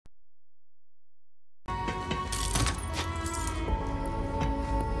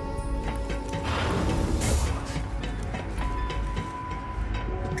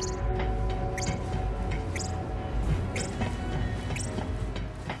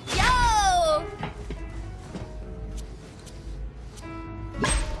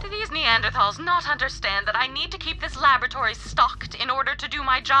Neanderthals not understand that I need to keep this laboratory stocked in order to do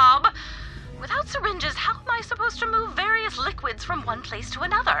my job? Without syringes, how am I supposed to move various liquids from one place to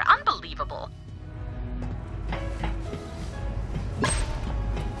another? Unbelievable.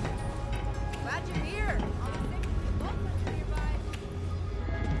 Glad you're here.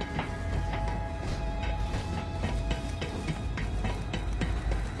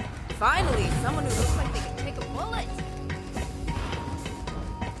 Finally, someone who looks like they can take a bullet.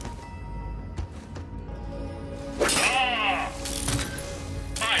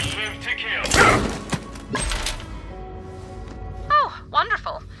 I live to kill. Oh,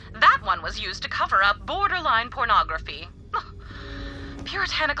 wonderful. That one was used to cover up borderline pornography.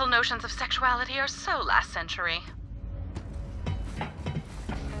 Puritanical notions of sexuality are so last century.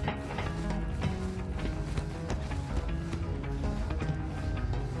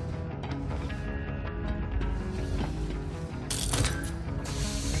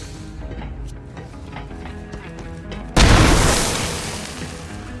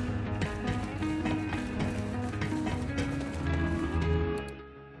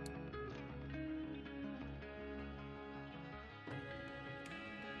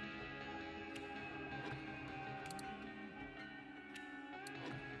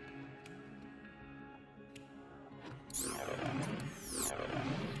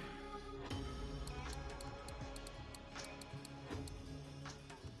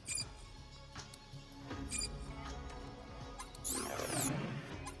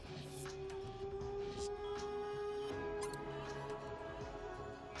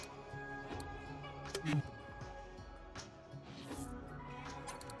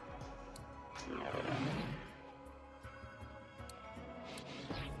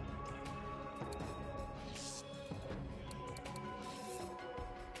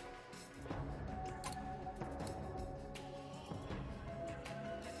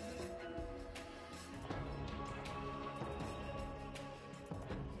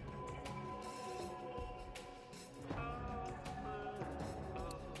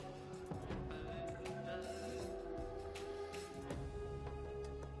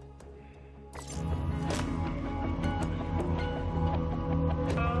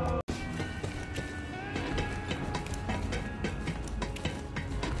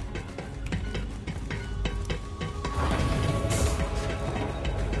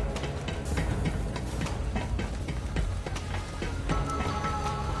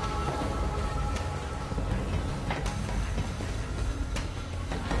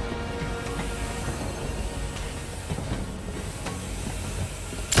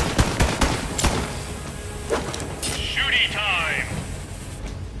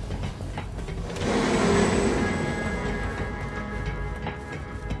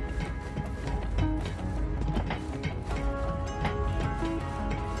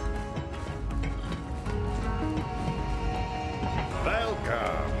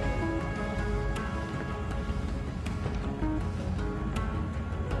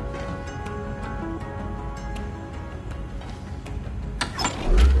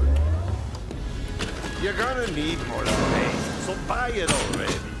 You're gonna need more space, so buy it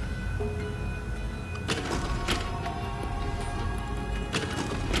already.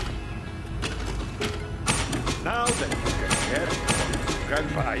 Now that you can carry it, you can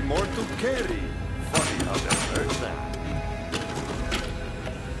buy more to carry. Funny how that works out.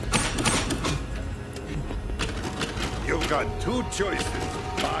 You've got two choices.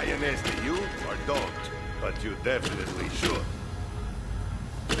 Buy an SDU or don't. But you definitely should.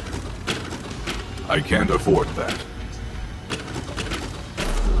 I can't afford that.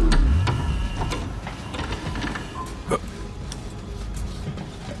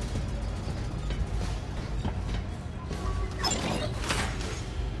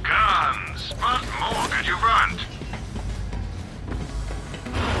 Guns! What more could you want?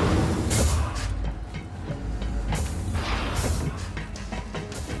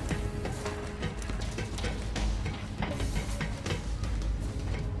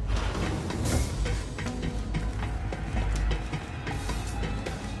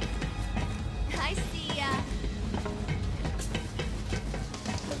 I see ya.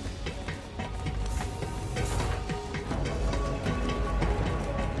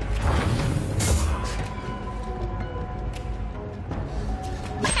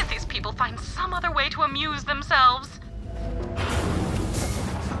 Can't these people find some other way to amuse themselves?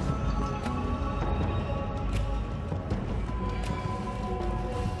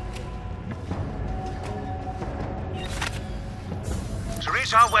 To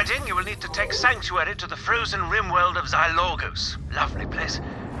reach our wedding, you will need to take Sanctuary to the frozen rim world of Xylorgos. Lovely place.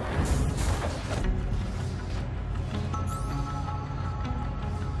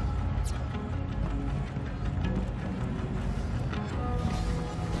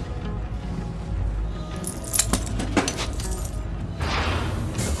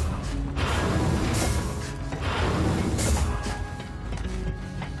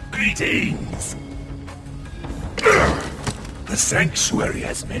 Greetings! The sanctuary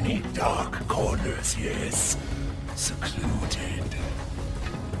has many dark corners, yes. Secluded.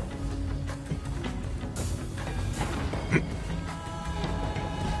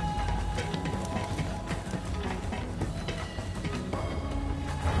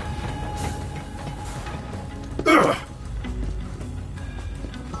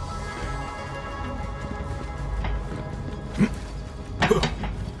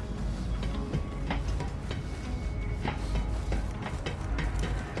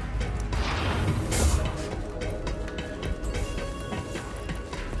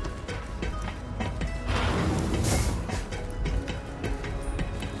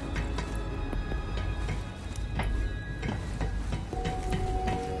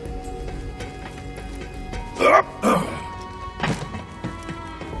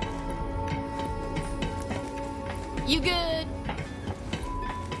 You good?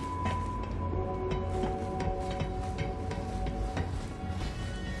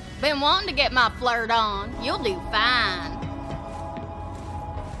 Been wanting to get my flirt on. You'll do fine.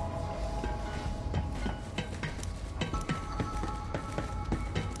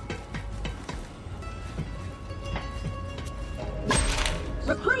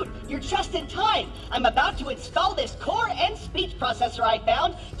 Recruit, you're just in time. I'm about to install this core and speech processor I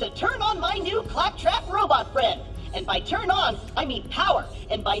found to turn on my new claptrap robot friend. And by turn on, I mean power.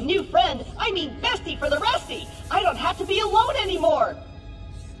 And by new friend, I mean bestie for the restie. I don't have to be alone anymore.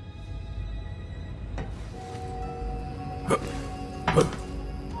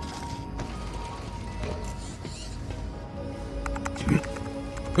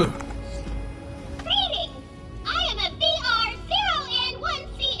 Greetings! I am a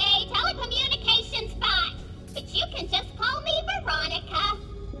VR0N1CA telecommunications bot, but you can just call me Veronica.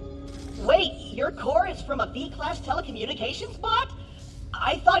 Wait, your core is from a B-class telecommunications bot?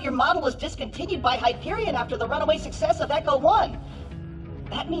 I thought your model was discontinued by Hyperion after the runaway success of Echo 1.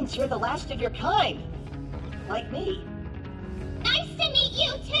 That means you're the last of your kind. Like me. Nice to meet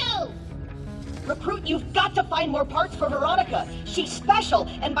you too! Recruit, you've got to find more parts for Veronica. She's special,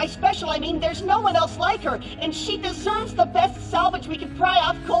 and by special I mean there's no one else like her, and she deserves the best salvage we can pry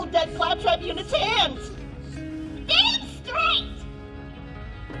off cold dead claptrap unit's hands. Damn straight!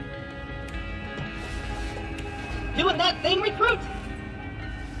 Doing that thing, Recruit?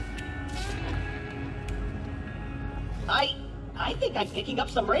 I think I'm picking up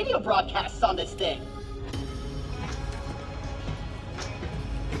some radio broadcasts on this thing.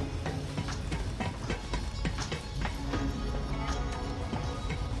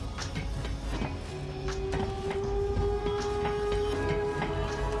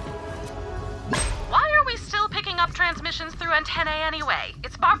 Why are we still picking up transmissions through antennae anyway?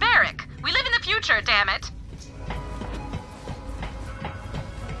 It's barbaric. We live in the future, damn it.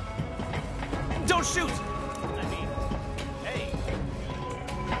 Don't shoot! I mean, hey.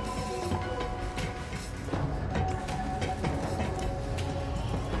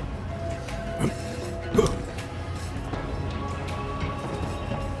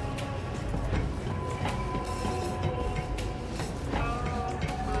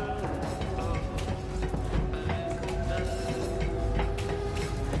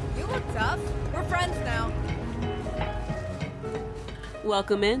 You look tough. We're friends now.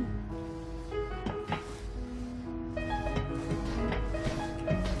 Welcome in.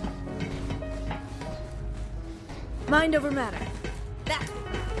 Mind over matter. That.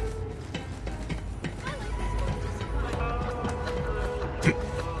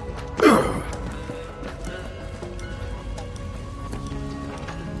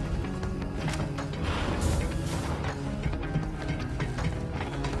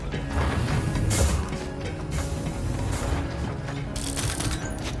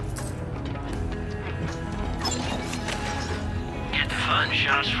 Get the fun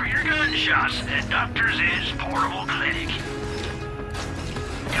shots for your gunshots at Doctor's Ed's Portable Clinic.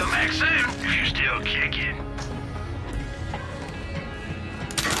 Come back soon if you're still kicking.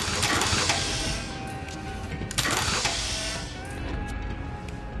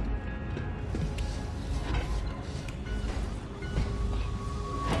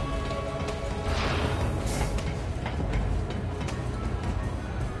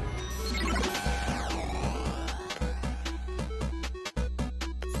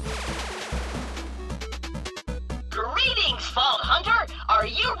 Greetings, Vault Hunter! Are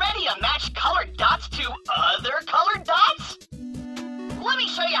you ready to match colored dots to other colored dots? Let me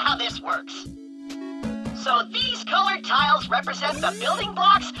show you how this works. So these colored tiles represent the building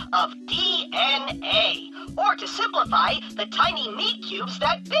blocks of DNA, or to simplify, the tiny meat cubes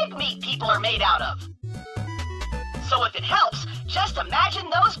that big meat people are made out of. So if it helps, Just imagine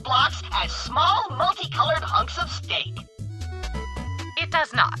those blocks as small, multicolored hunks of steak. It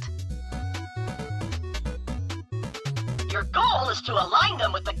does not. Your goal is to align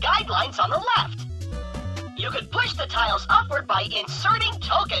them with the guidelines on the left. You could push the tiles upward by inserting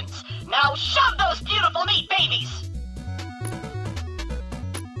tokens. Now shove those beautiful meat babies!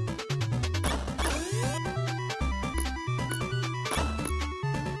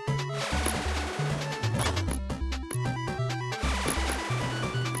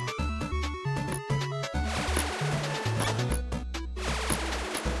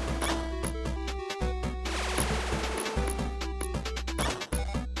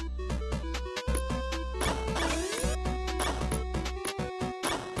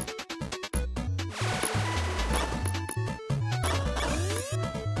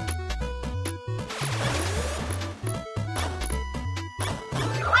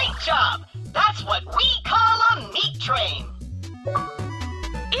 Job. That's what we call a meat train.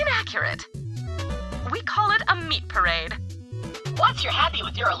 Inaccurate. We call it a meat parade. Once you're happy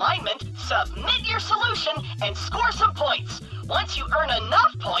with your alignment, submit your solution and score some points. Once you earn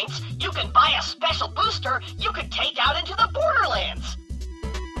enough points, you can buy a special booster you could take out into the Borderlands.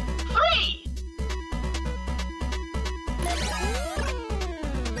 3.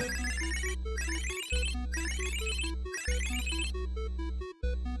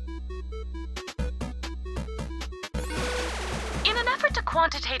 In an effort to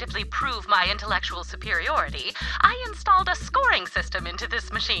quantitatively prove my intellectual superiority, I installed a scoring system into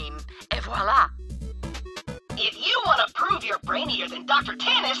this machine. Et voila! If you want to prove you're brainier than Dr.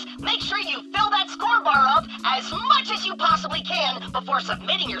 Tannis, make sure you fill that score bar up as much as you possibly can before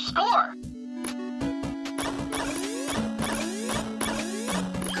submitting your score.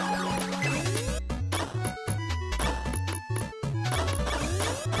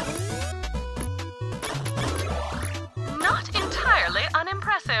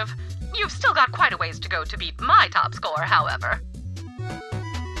 Unimpressive. You've still got quite a ways to go to beat my top score, however.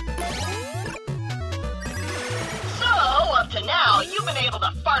 So, up to now, you've been able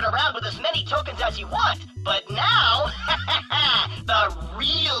to fart around with as many tokens as you want. But now, the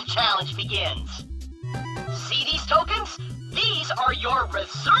real challenge begins. See these tokens? These are your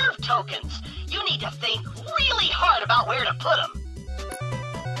reserve tokens. You need to think really hard about where to put them.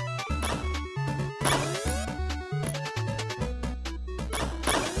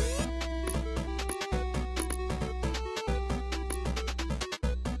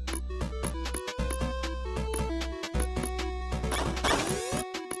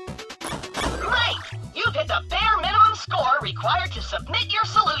 Hit the bare minimum score required to submit your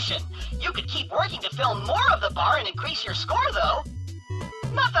solution. You could keep working to fill more of the bar and increase your score, though.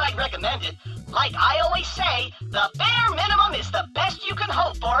 Not that I'd recommend it. Like I always say, the bare minimum is the best you can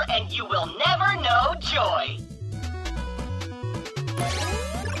hope for, and you will never know joy.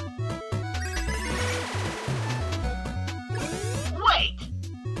 Wait.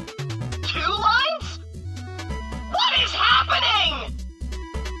 2 lines? What is happening?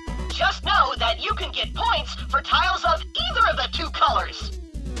 Just know that you can get points for tiles of either of the 2 colors.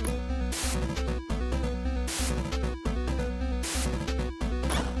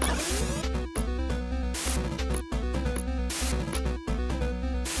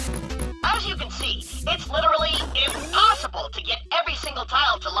 As you can see, it's literally impossible to get every single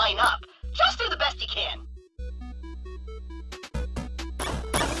tile to line up. Just do the best you can.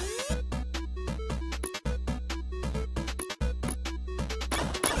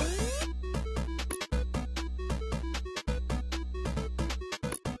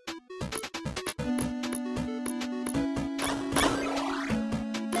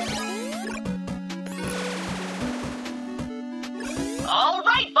 All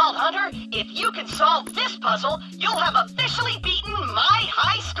right, Vault Hunter, if you can solve this puzzle, you'll have officially beaten my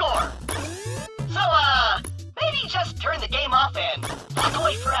high score. So, maybe just turn the game off and walk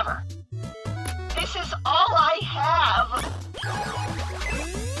away forever. This is all I have.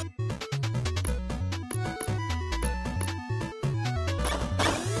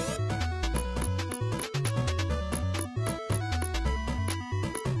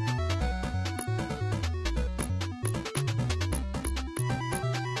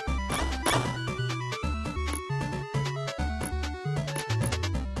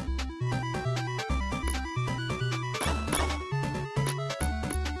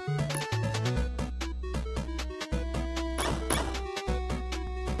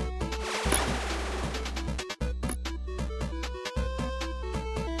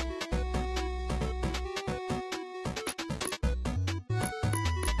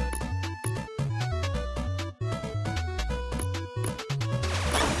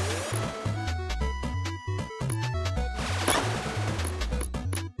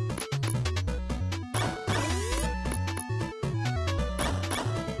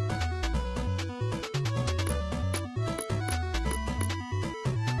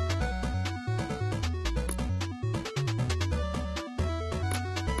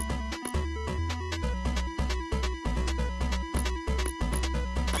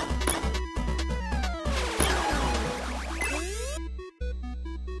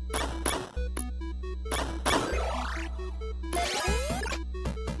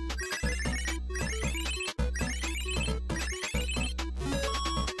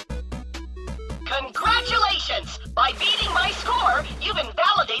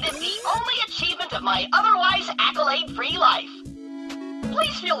 my otherwise accolade-free life.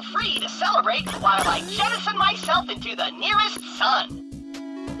 Please feel free to celebrate while I jettison myself into the nearest sun.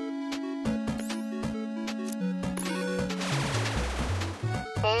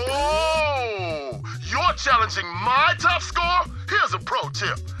 Oh! You're challenging my top score? Here's a pro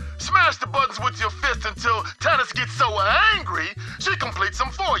tip. Smash the buttons with your fist until Tannis gets so angry, she completes them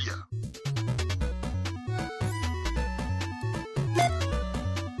for you.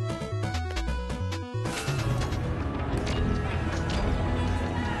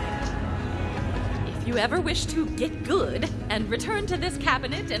 If you ever wish to get good and return to this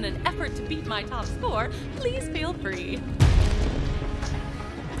cabinet in an effort to beat my top score, please feel free.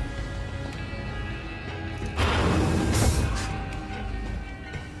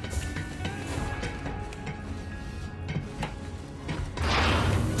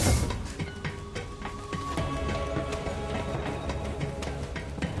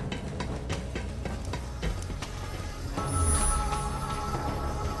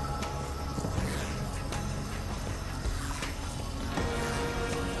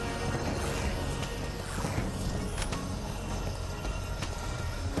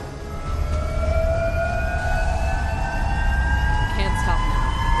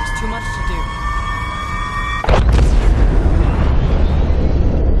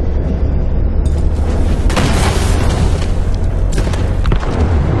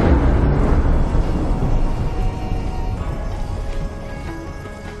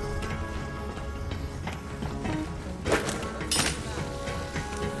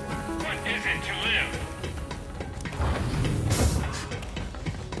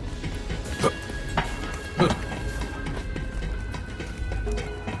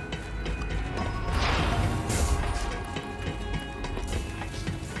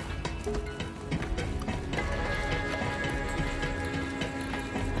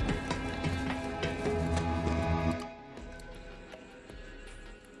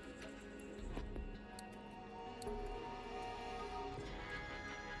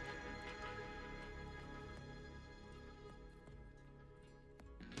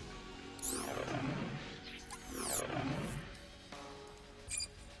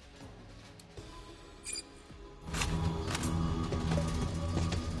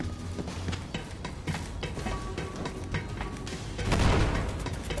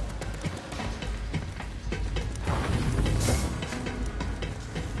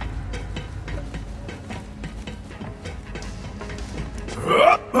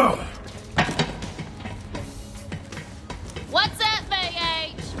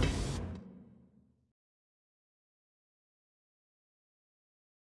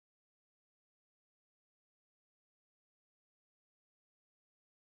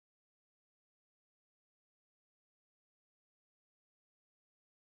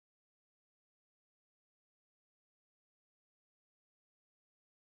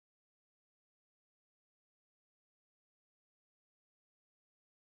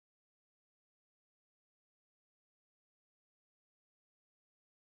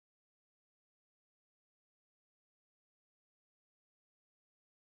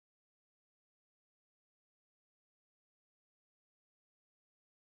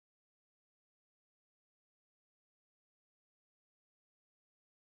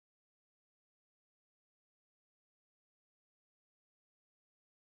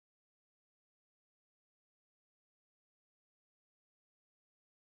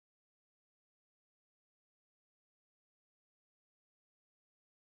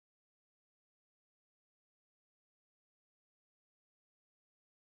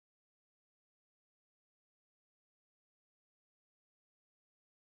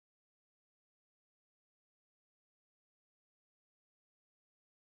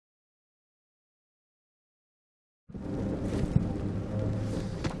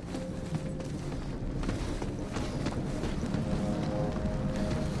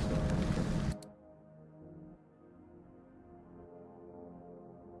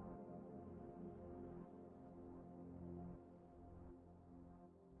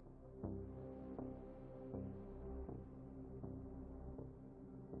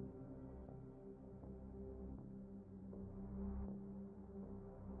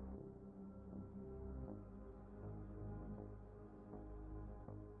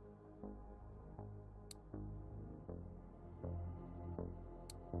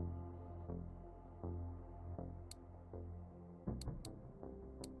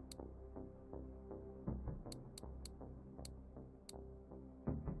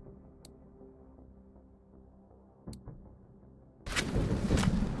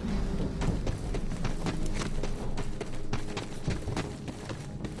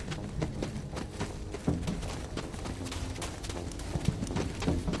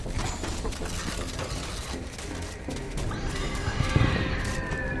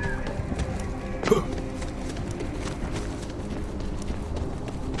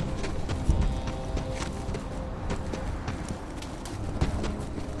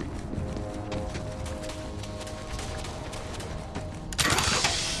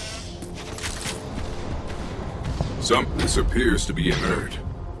 This appears to be inert.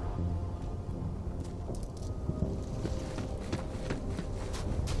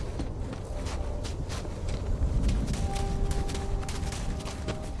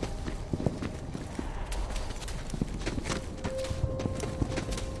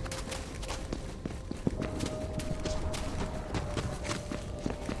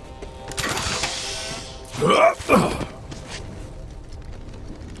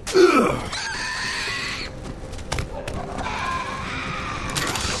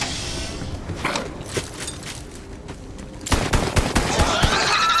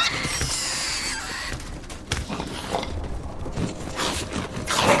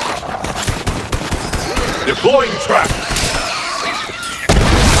 Deploying trap!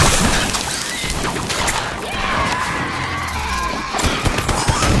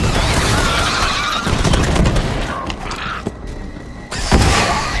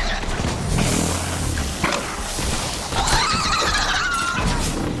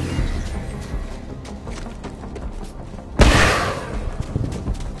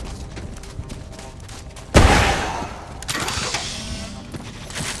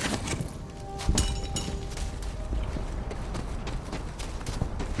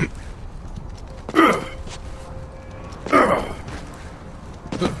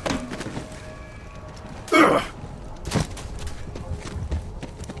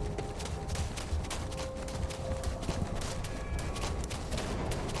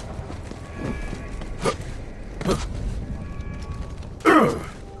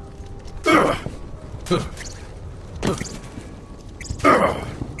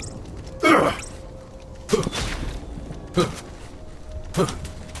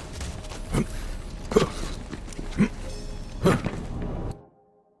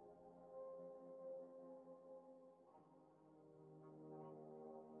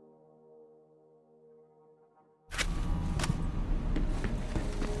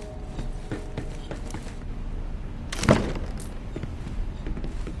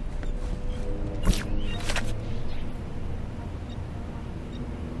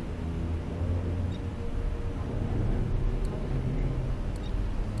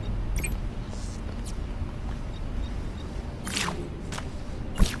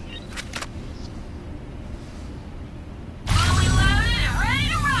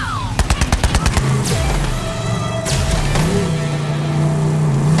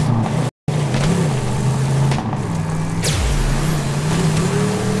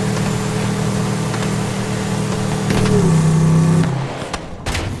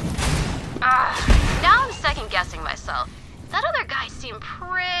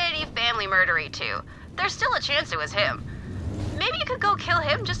 too. There's still a chance it was him. Maybe you could go kill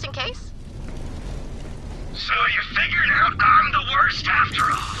him just in case? So you figured out I'm the worst after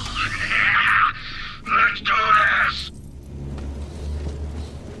all. Let's do this!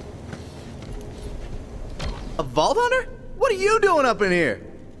 A Vault Hunter? What are you doing up in here?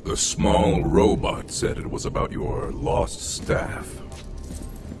 The small robot said it was about your lost staff.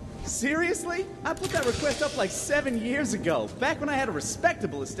 Seriously? I put that request up like 7 years ago, back when I had a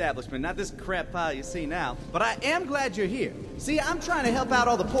respectable establishment, not this crap pile you see now. But I am glad you're here. See, I'm trying to help out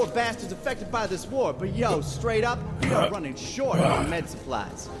all the poor bastards affected by this war, but yo, straight up, we are running short on med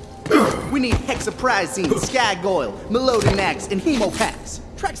supplies. We need hexaprizine, skag oil, melodinax, and hemopacks.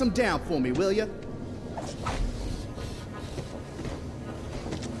 Track some down for me, will ya?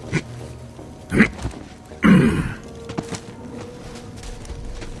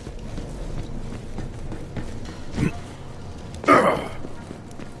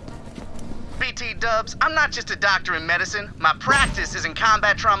 Dubs, I'm not just a doctor in medicine. My practice is in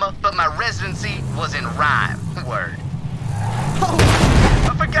combat trauma, but my residency was in rhyme. Word. Oh,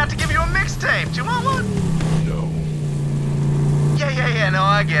 I forgot to give you a mixtape. Do you want one? No. Yeah, no,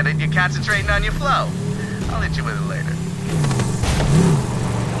 I get it. You're concentrating on your flow. I'll hit you with it later.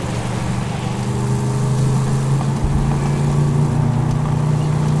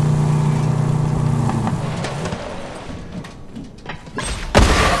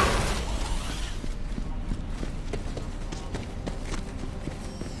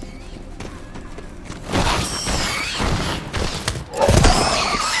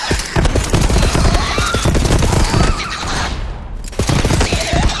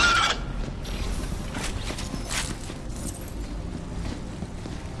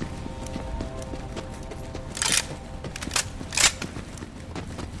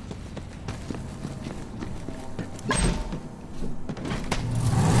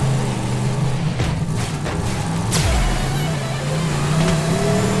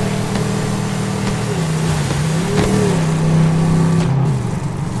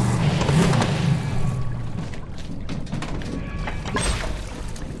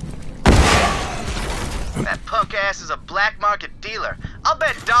 punk ass is a black market dealer. I'll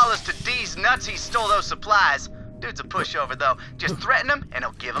bet dollars to D's nuts he stole those supplies. Dude's a pushover, though. Just threaten him, and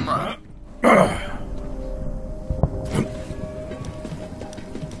he'll give him up.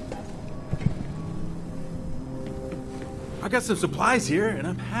 I got some supplies here, and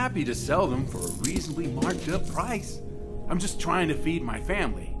I'm happy to sell them for a reasonably marked up price. I'm just trying to feed my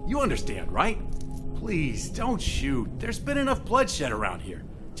family. You understand, right? Please, don't shoot. There's been enough bloodshed around here.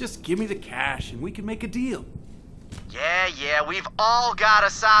 Just give me the cash, and we can make a deal. Yeah, we've all got a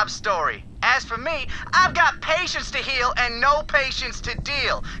sob story. As for me, I've got patience to heal and no patience to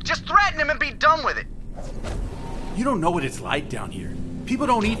deal. Just threaten him and be done with it. You don't know what it's like down here. People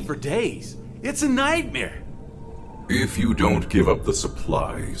don't eat for days. It's a nightmare. If you don't give up the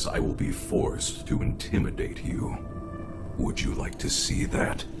supplies, I will be forced to intimidate you. Would you like to see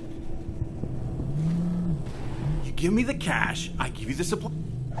that? You give me the cash, I give you the supply.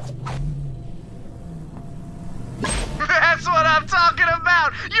 That's what I'm talking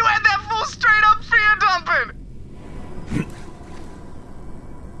about! You had that fool straight up fear dumping!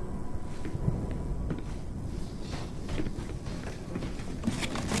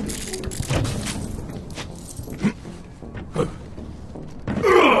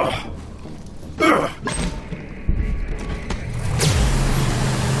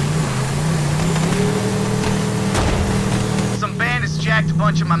 Some bandits jacked a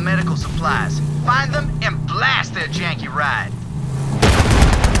bunch of my medical supplies. Find them and blast their janky ride.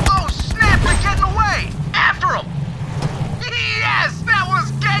 Oh snap, they're getting away! After them! Yes, that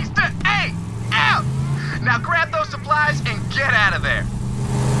was gangsta AF! Now grab those supplies and get out of there.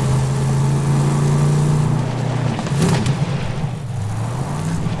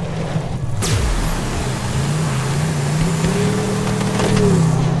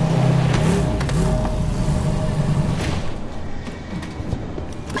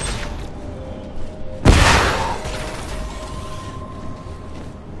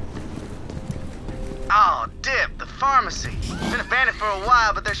 Oh, Dip, the pharmacy. Been abandoned for a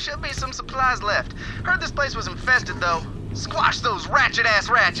while, but there should be some supplies left. Heard this place was infested, though. Squash those ratchet-ass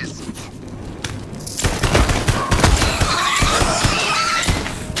ratchets.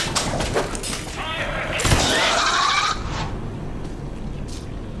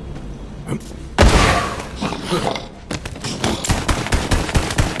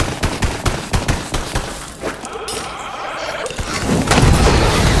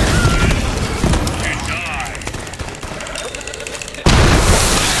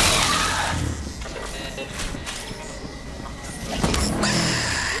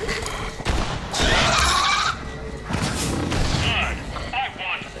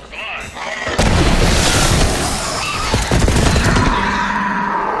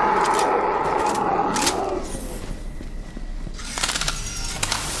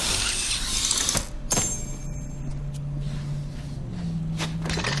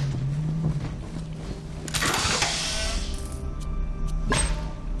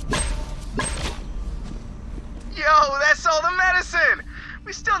 That's all the medicine!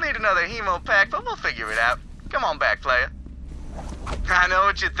 We still need another hemo pack, but we'll figure it out. Come on back, player. I know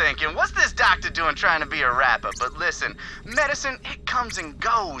what you're thinking. What's this doctor doing trying to be a rapper? But listen, medicine, it comes and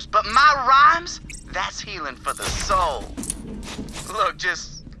goes. But my rhymes, that's healing for the soul. Look,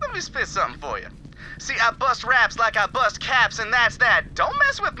 just let me spit something for you. See, I bust raps like I bust caps, and that's that. Don't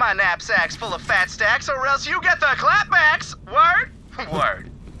mess with my knapsacks full of fat stacks, or else you get the clapbacks. Word? Word.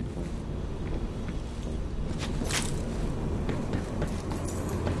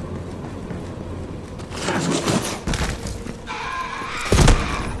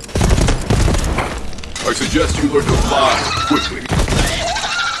 I suggest you learn to fly quickly.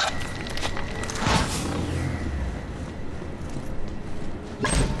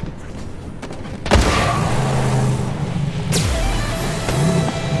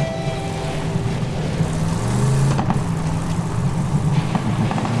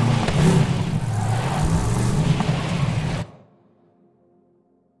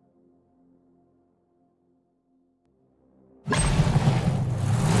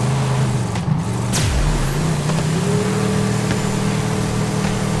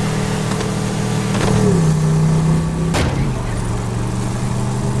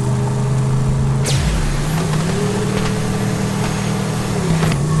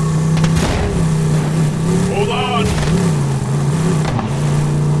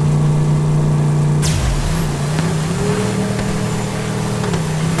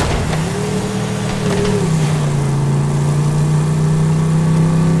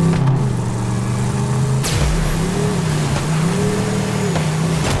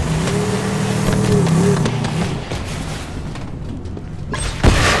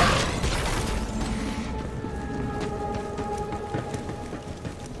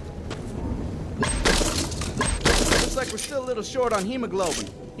 still a little short on hemoglobin.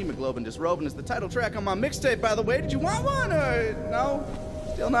 Hemoglobin Disrobin is the title track on my mixtape, by the way. Did you want one, or no?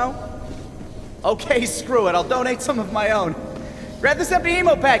 Still no? Okay, screw it. I'll donate some of my own. Grab this empty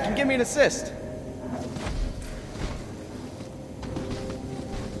hemo pack and give me an assist.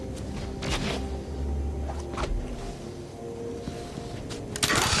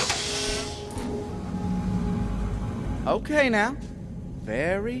 Okay, now.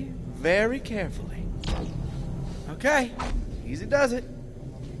 Very, very carefully. Okay. Easy does it.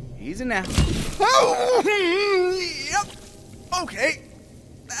 Easy now. Oh! Yep. Okay.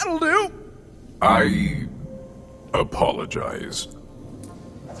 That'll do. I apologize.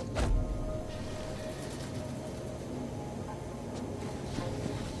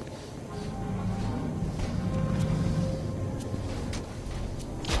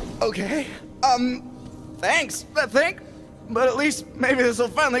 Okay. Thanks, I think. But at least maybe this will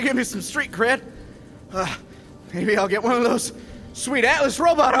finally give me some street cred. Maybe I'll get one of those sweet Atlas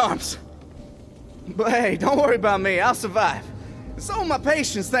robot arms. But hey, don't worry about me. I'll survive. So will my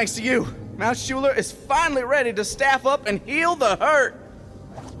patience, thanks to you. Mount Schuler is finally ready to staff up and heal the hurt.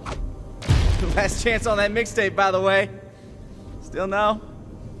 Last chance on that mixtape, by the way. Still no?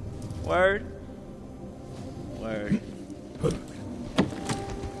 Word? Word.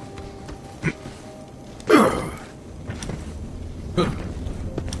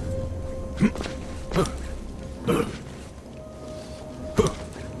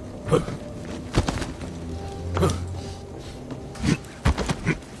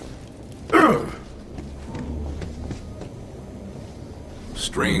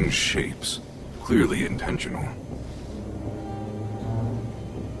 Strange shapes, clearly intentional.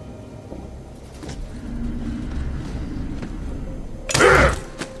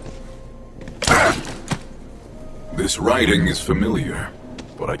 This writing is familiar,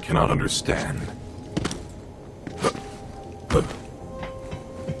 but I cannot understand.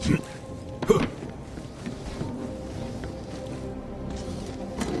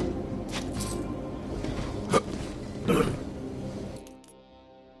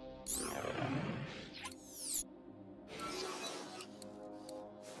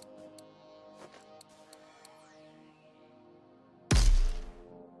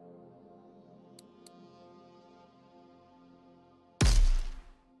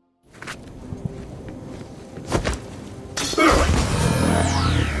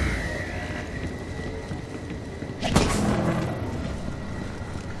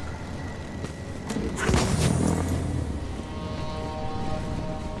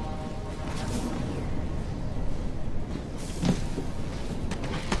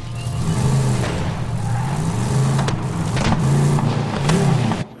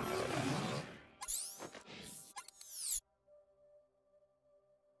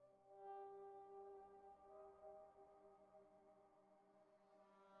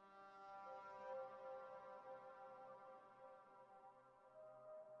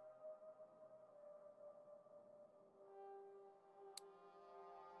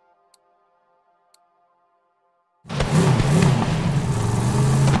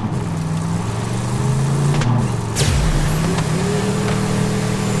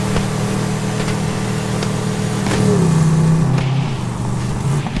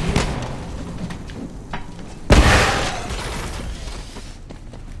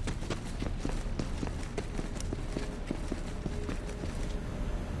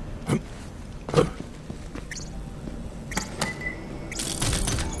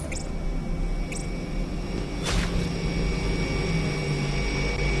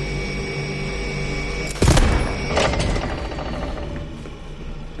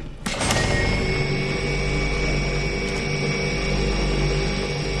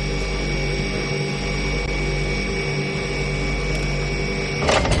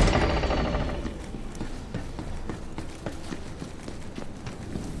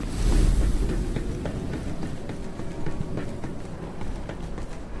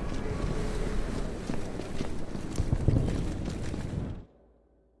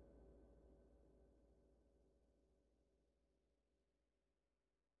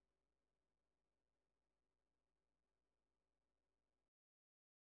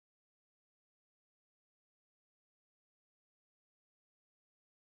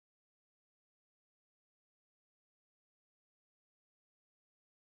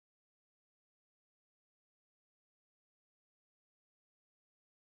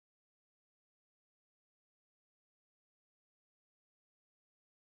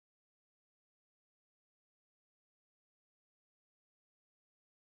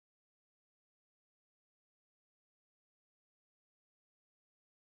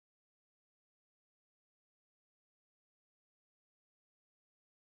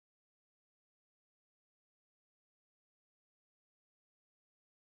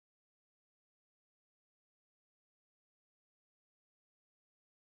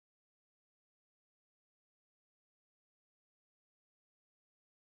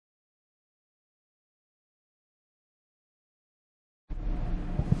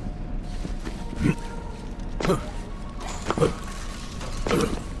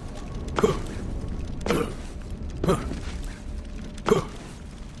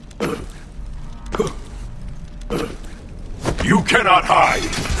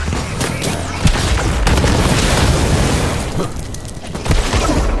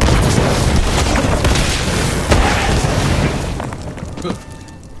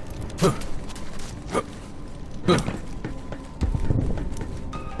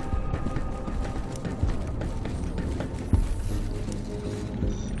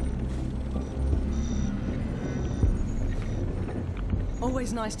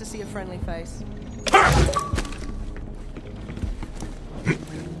 Always nice to see a friendly face.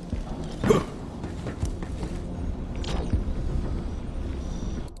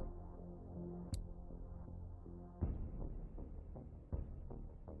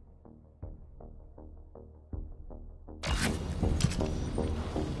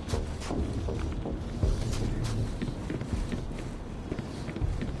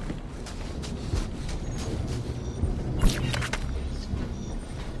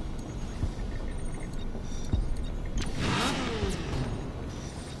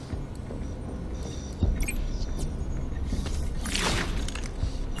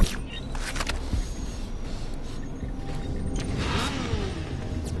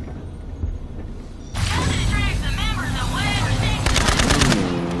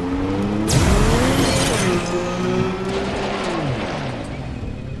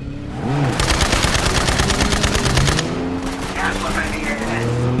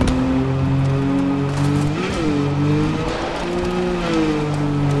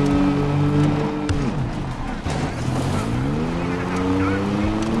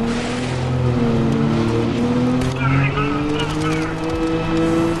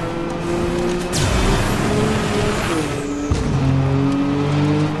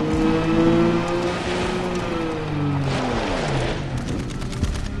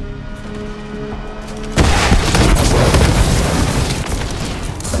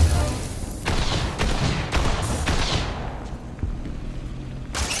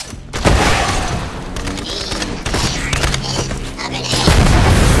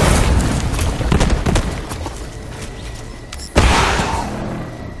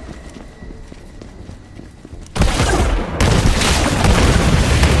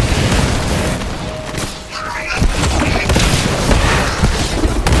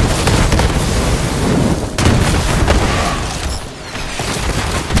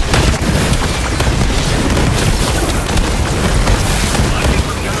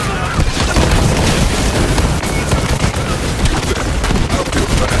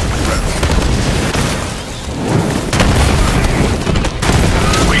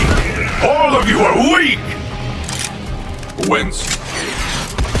 Whence?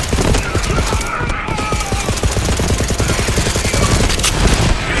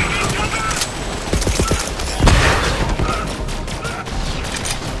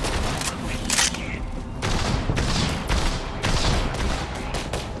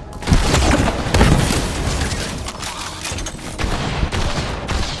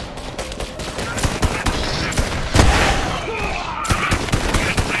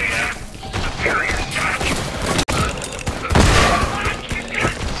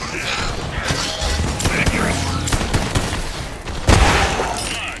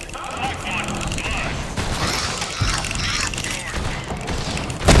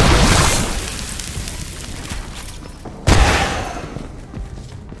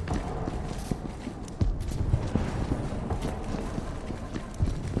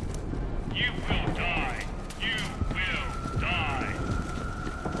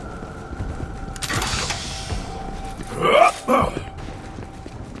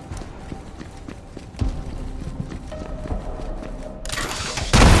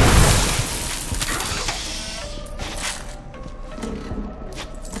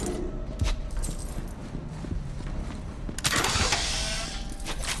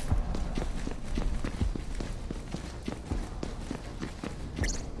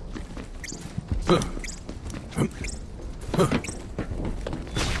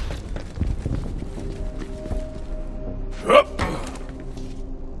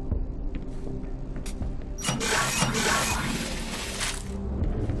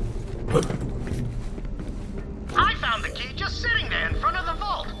 I found the key just sitting there in front of the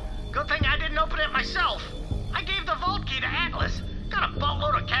vault. Good thing I didn't open it myself. I gave the vault key to Atlas, got a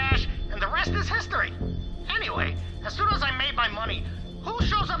boatload of cash, and the rest is history. Anyway, as soon as I made my money, who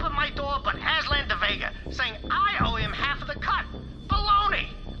shows up at my door but Aslan de Vega, saying I owe him half of the cut?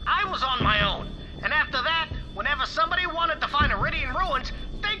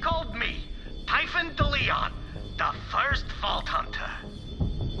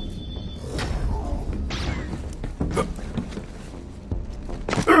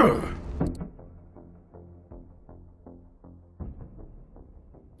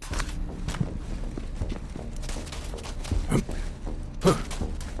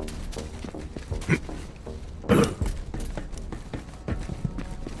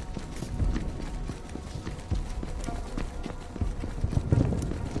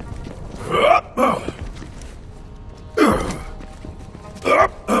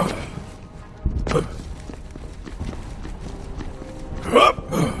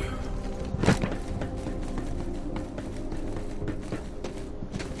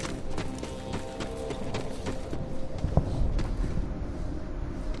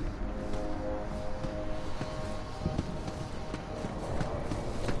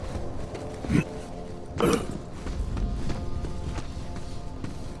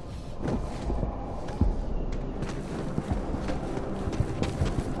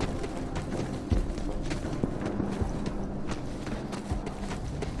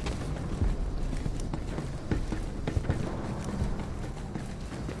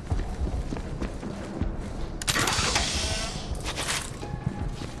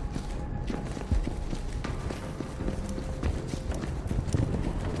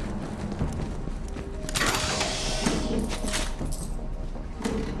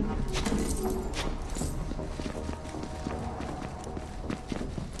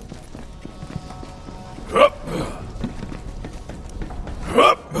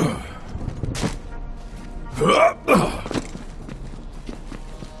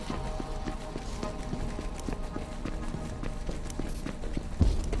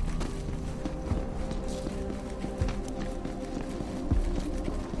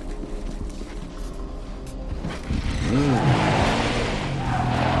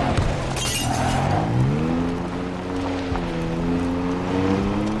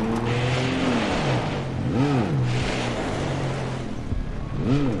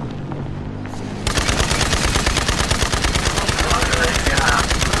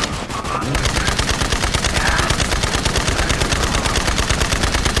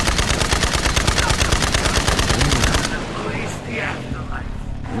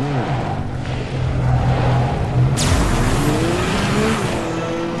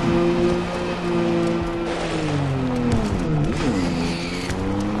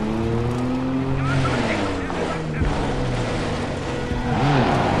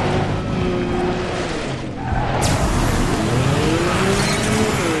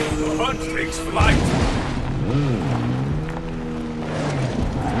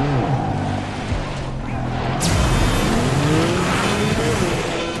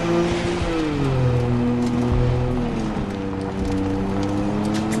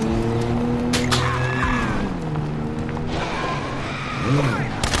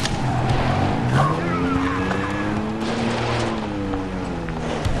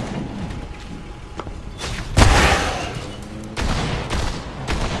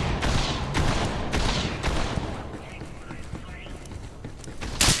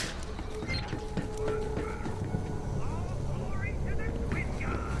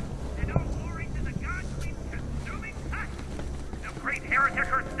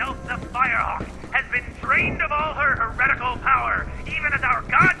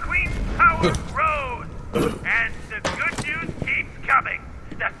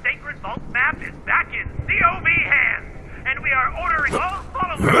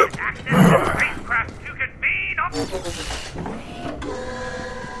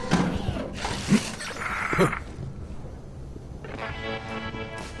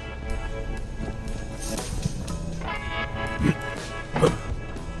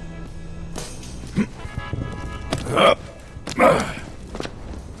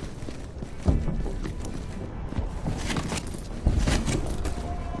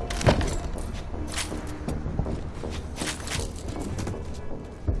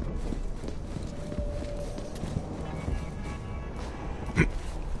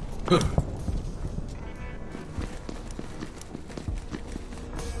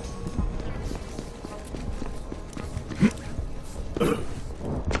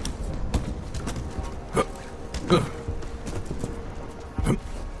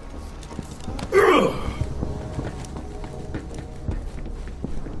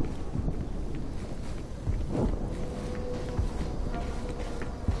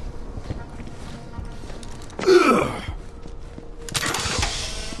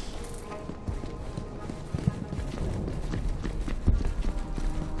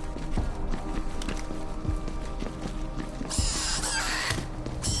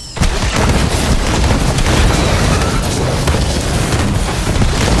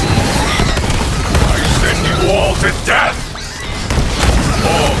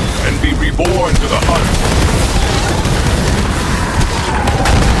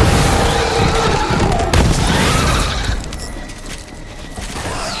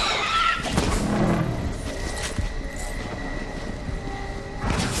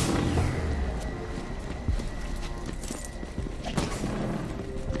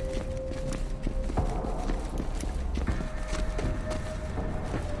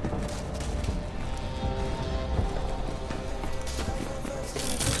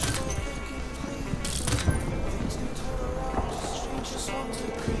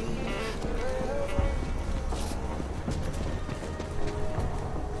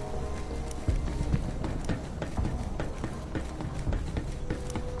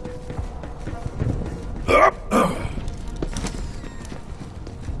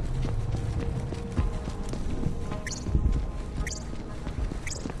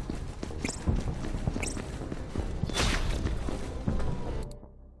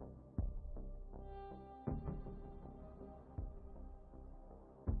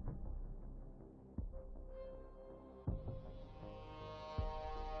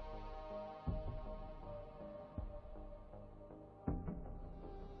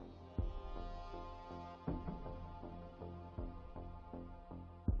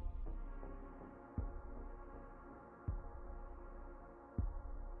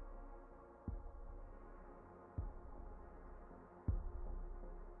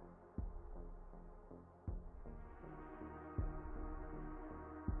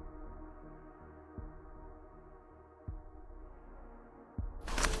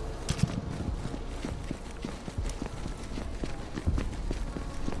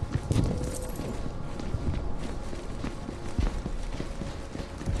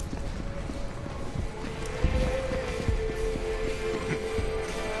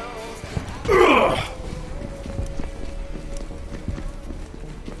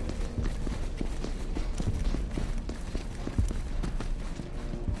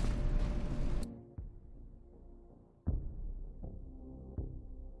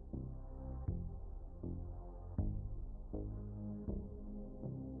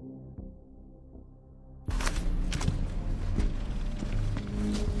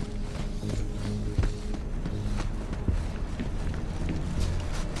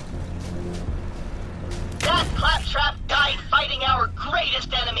 facing our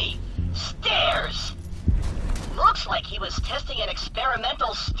greatest enemy, stairs. Looks like he was testing an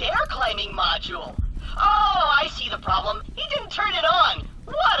experimental stair-climbing module. Oh, I see the problem. He didn't turn it on.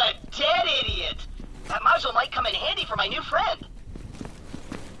 What a dead idiot. That module might come in handy for my new friend.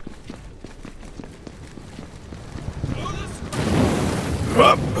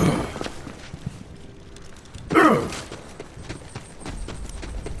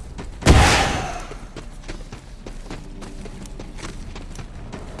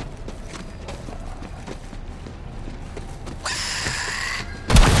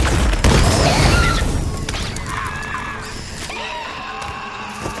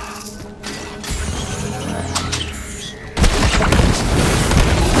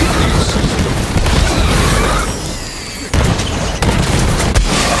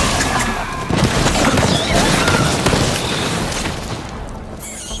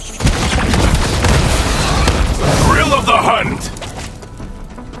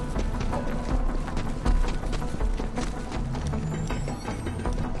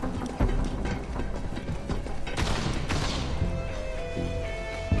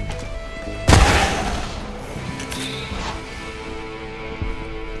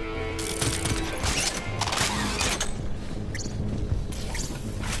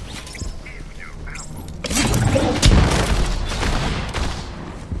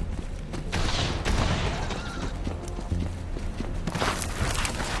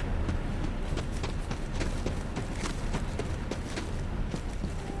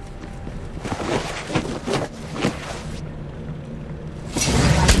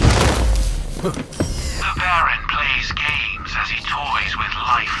 The Baron plays games as he toys with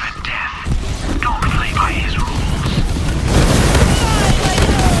life and death. Don't play by his rules.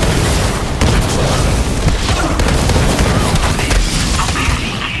 A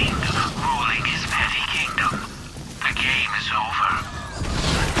petty king ruling his petty kingdom. The game is over.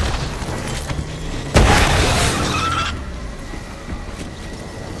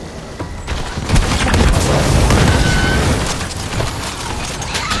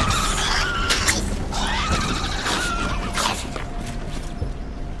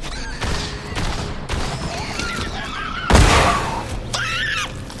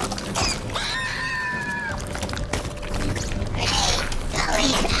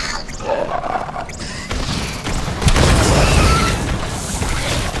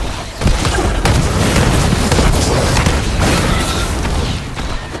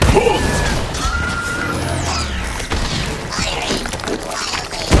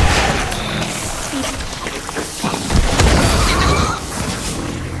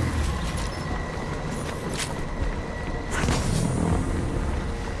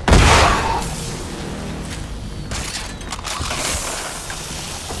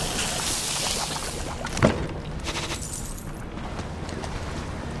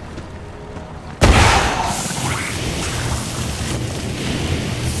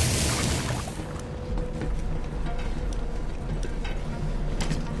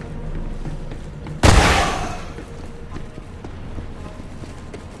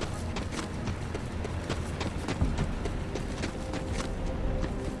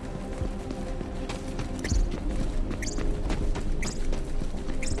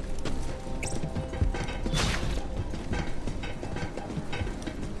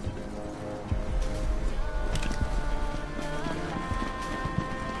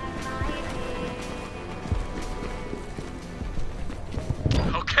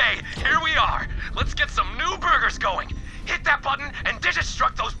 Here we are. Let's get some new burgers going. Hit that button and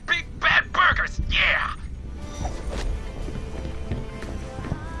digistruct those big bad burgers. Yeah!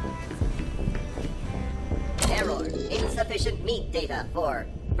 Error. Insufficient meat data for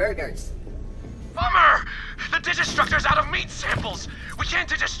burgers. Bummer! The digistructor's out of meat samples. We can't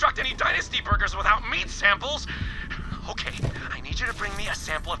digistruct any Dynasty burgers without meat samples. Okay, I need you to bring me a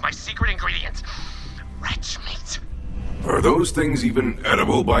sample of my secret ingredient. Wretch meat. Are those things even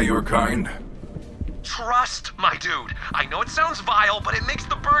edible by your kind? Trust, my dude. I know it sounds vile, but it makes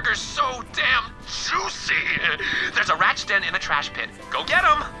the burgers so damn juicy. There's a rat's den in the trash pit. Go get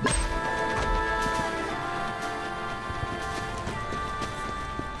 'em!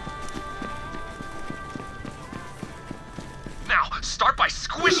 Now, start by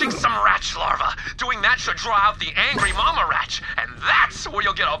squishing some ratch larvae. Doing that should draw out the angry mama ratch, and that's where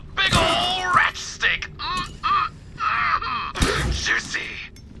you'll get a big ol' ratch steak. Juicy.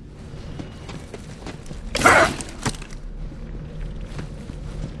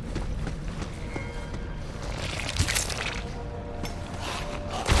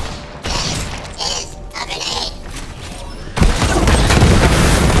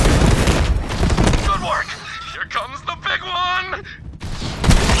 Good work. Here comes the big one.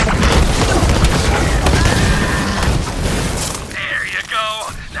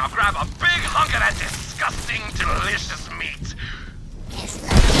 I'll grab a big hunk of that disgusting, delicious meat.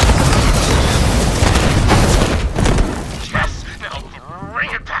 Yes! Now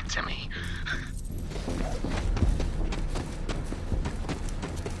bring it back to me.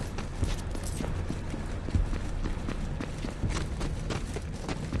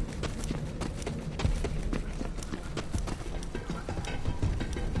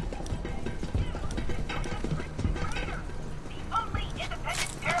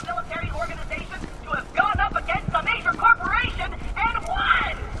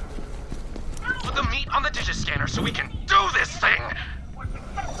 So we can do this thing!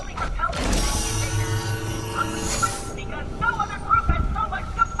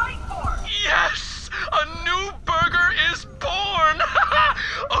 Yes! A new burger is born!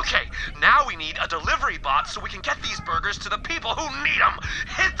 Okay, now we need a delivery bot so we can get these burgers to the people who need them!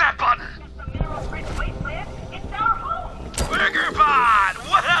 Hit that button! Burger bot!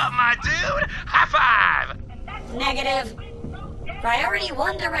 What up, my dude? High five! Negative. Priority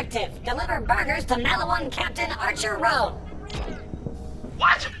 1 directive. Deliver burgers to Malawan Captain Archer Row.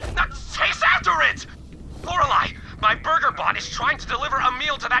 What? Now chase after it! Lorelei, my burger bot is trying to deliver a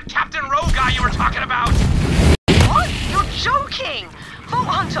meal to that Captain Row guy you were talking about! What? You're joking! Vault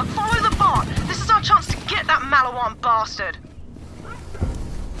Hunter, follow the bot! This is our chance to get that Malawan bastard!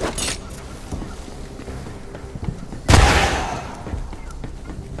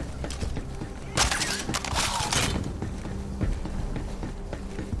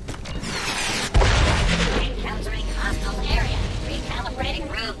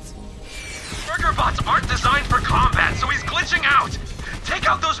 Burger bots aren't designed for combat, so he's glitching out! Take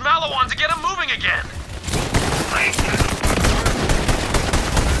out those Malawan to get him moving again!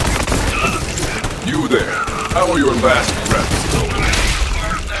 You there! How are your last reps?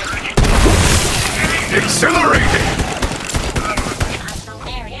 Accelerating! Hostile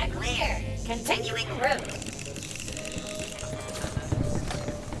area clear. Continuing route.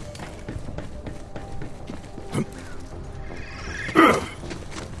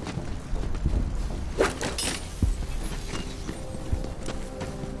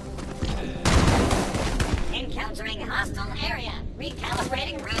 Encountering hostile area.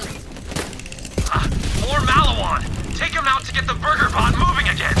 Recalibrating route. More Malawan! Take him out to get the burger bot moving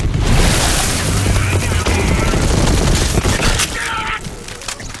again!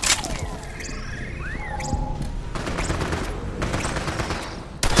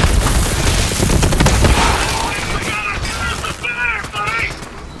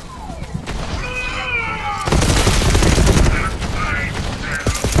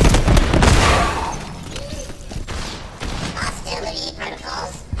 Hostility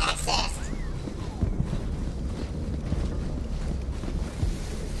protocols accessed.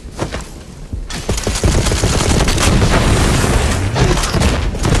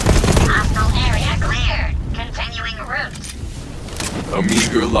 A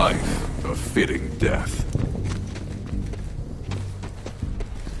meager life, a fitting death.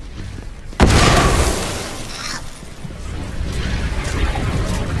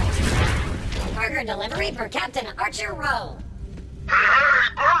 Burger delivery for Captain Archer Row.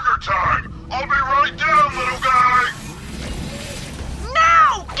 Hey, burger time! I'll be right down, little guy!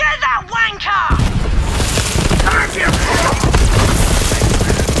 Now! Get that wanker!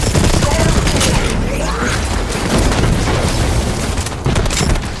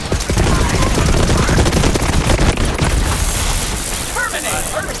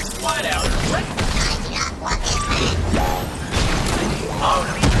 Flat out. I do not want this man.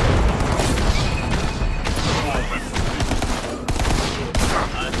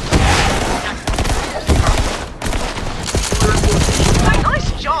 Nice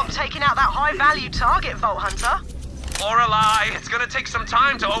job taking out that high-value target, Vault Hunter. Lorelei, it's gonna take some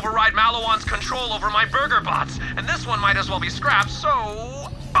time to override Malawan's control over my burger bots, and this one might as well be scrapped, so...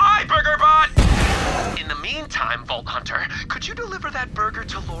 Bye, burger bot! In the meantime, Vault Hunter, could you deliver that burger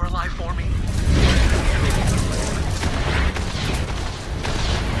to Lorelei for me?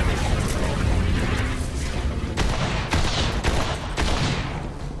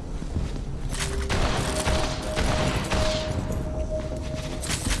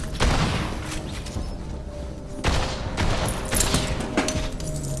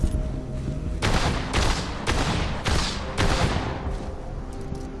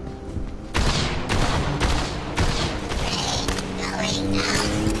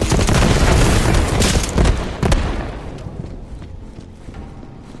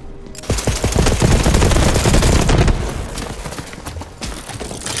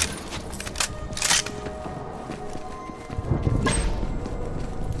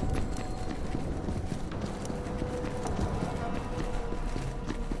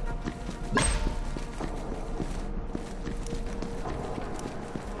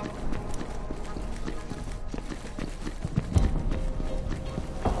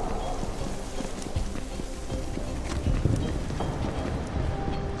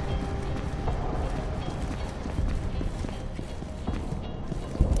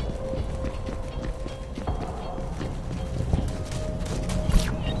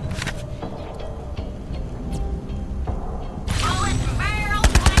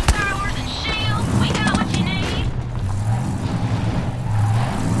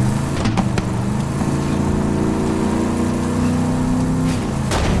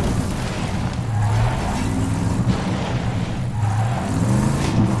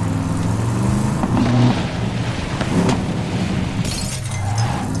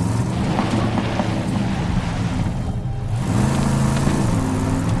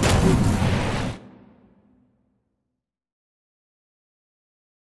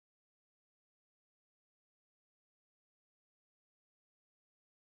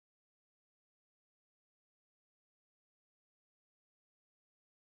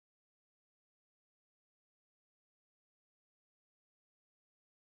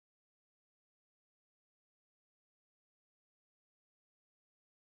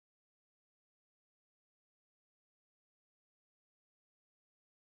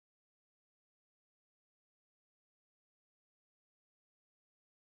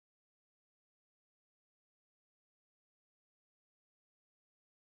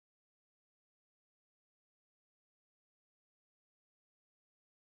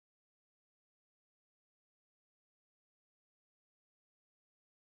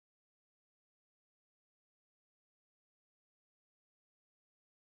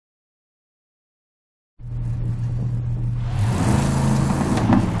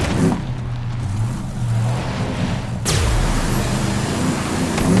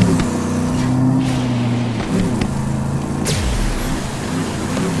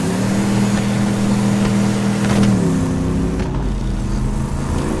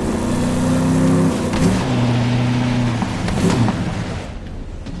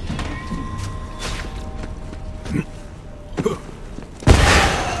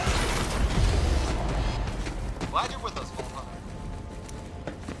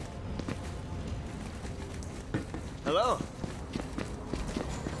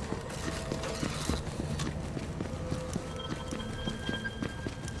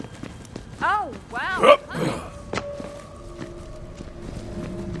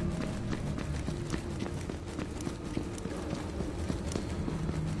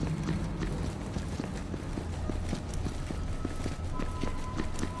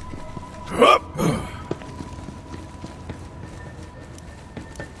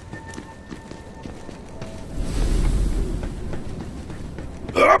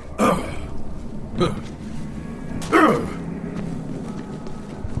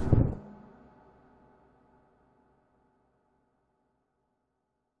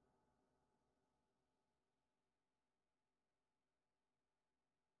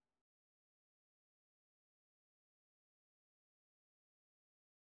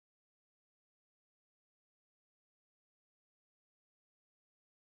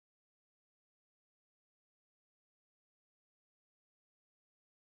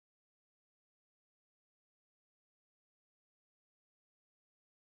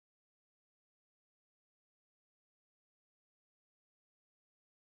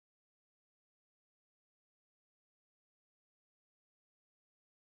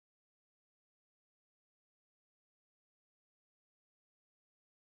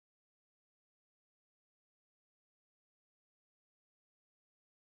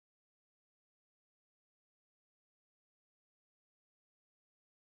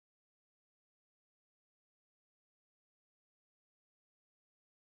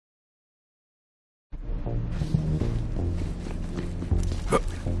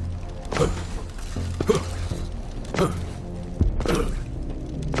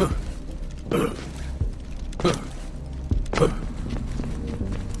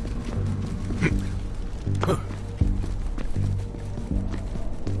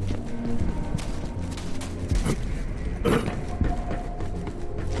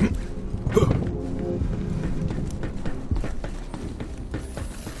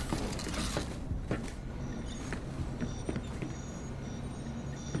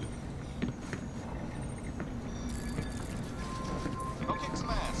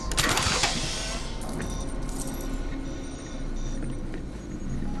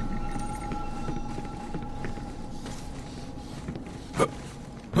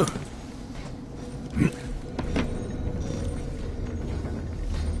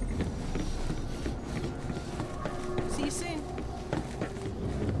 See you soon.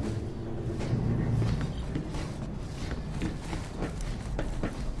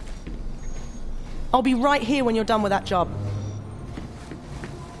 I'll be right here when you're done with that job.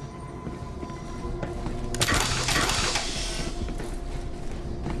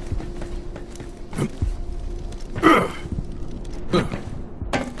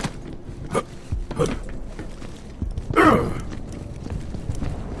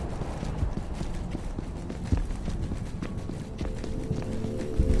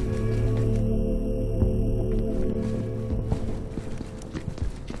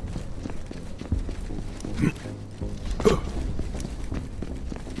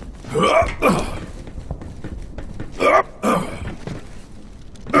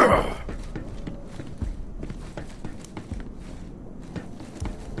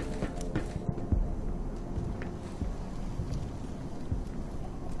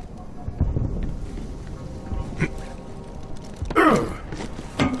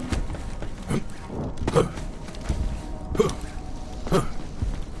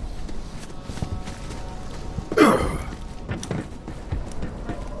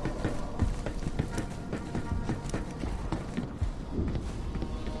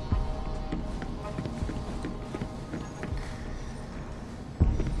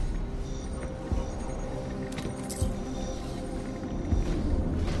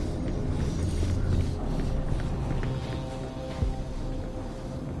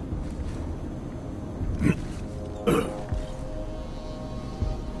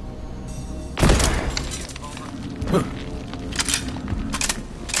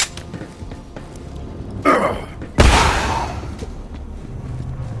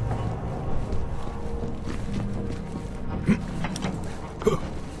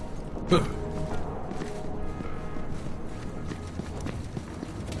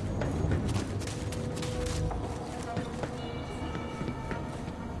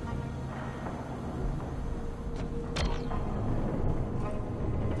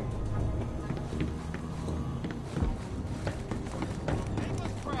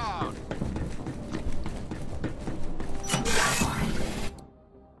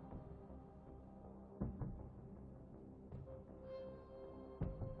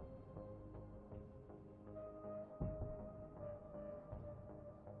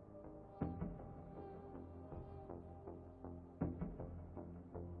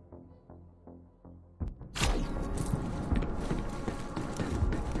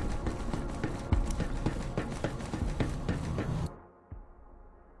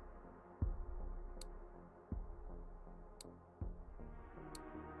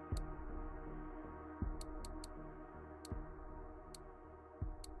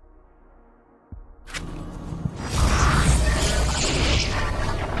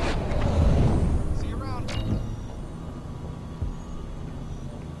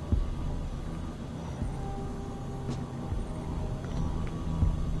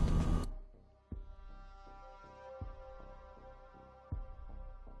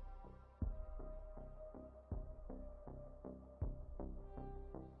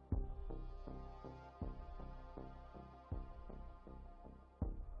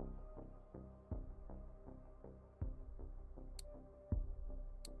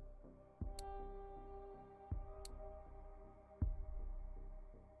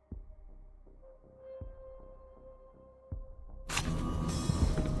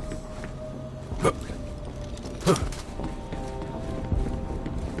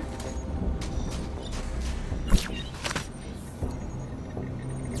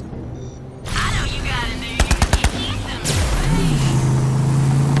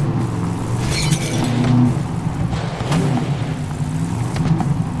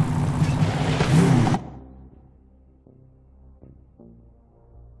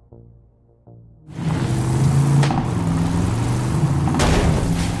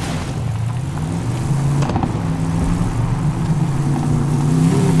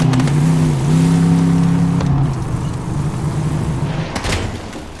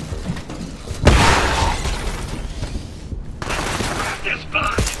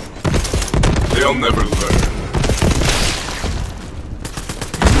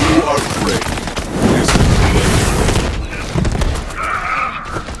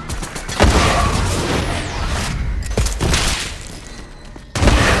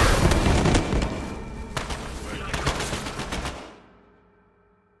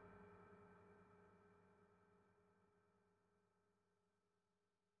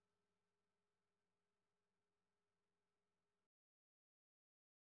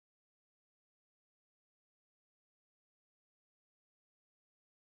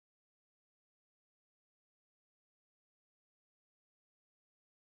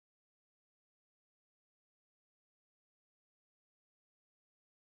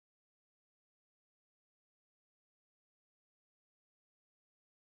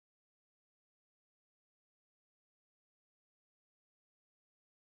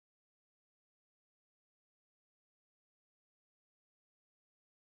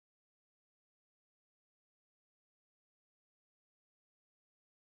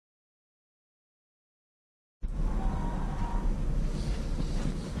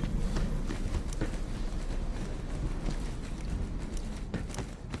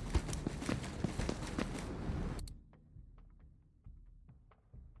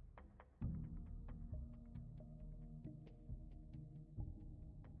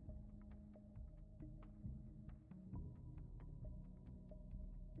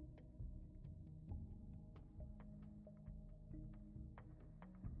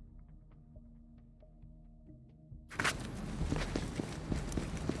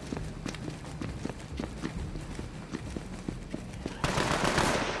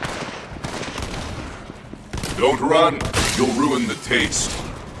 Don't run. You'll ruin the taste.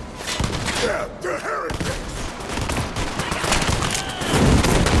 Yeah, the heretics!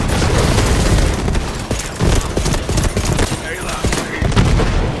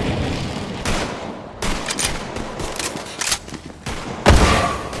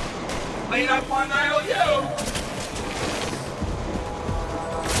 Clean up on IOU!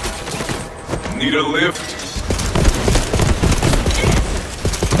 Need a lift?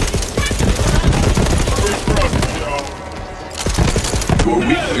 Your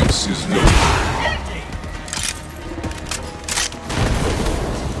weakness is no.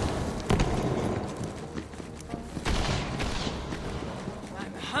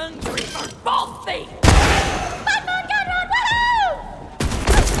 I'm hungry for both things!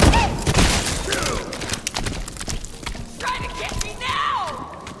 Trying to get me now!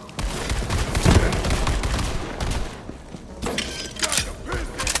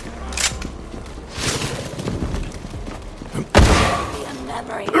 The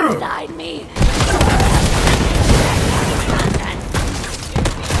memory inside me.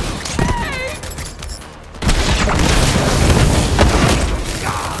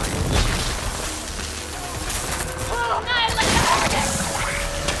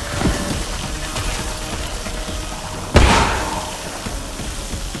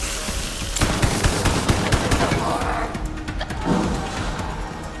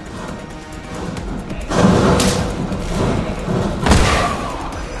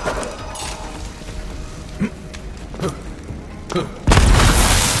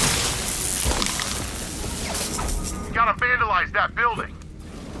 Gotta vandalize that building.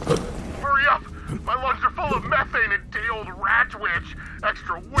 Hurry up! My lungs are full of methane and day old rat witch.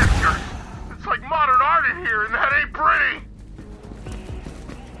 Extra whiskers. It's like modern art in here, and that ain't pretty.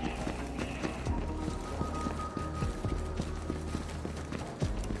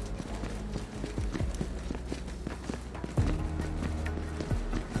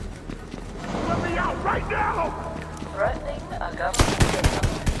 Let me out right now! Threatening a government system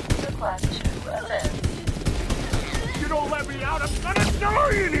to class 2 event. You don't let me out, I'm gonna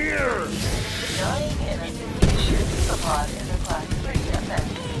die in here! Denying identification upon enter class 3 event.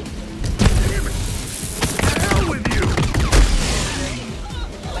 Damn it! The hell with you!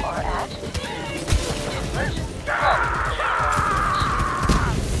 Or agitated. Emergency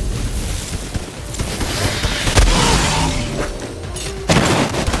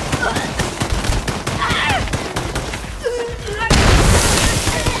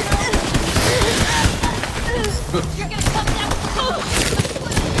You're gonna come down.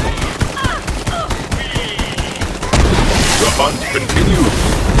 The hunt continues.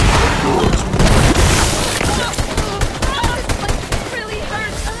 Yours. Really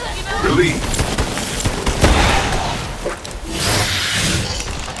hurts. Release.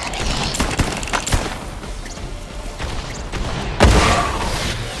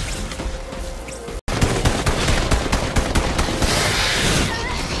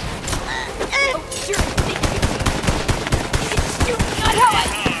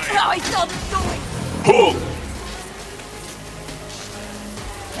 How I saw the story. Pull.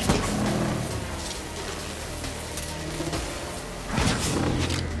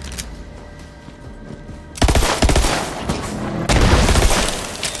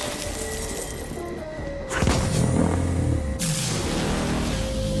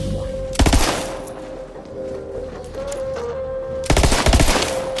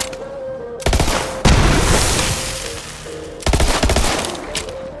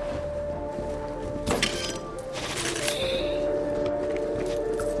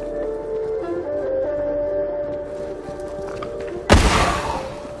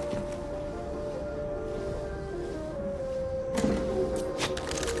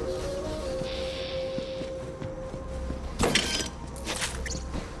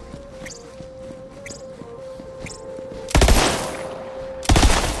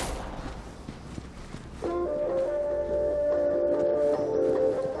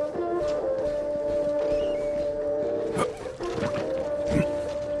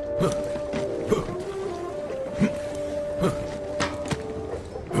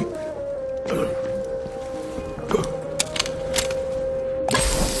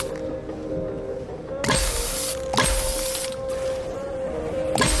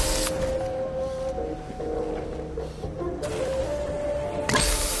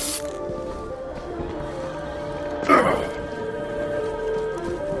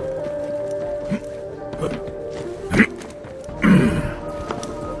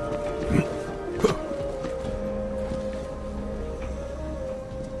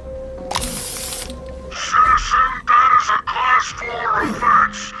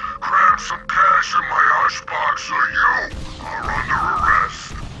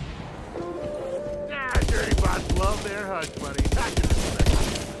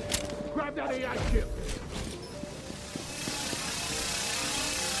 AI chip.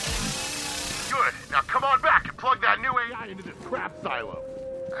 Good. Now come on back and plug that new AI into this crap silo.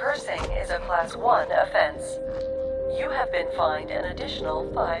 Cursing is a Class 1 offense. You have been fined an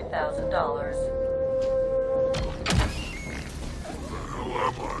additional $5,000. Who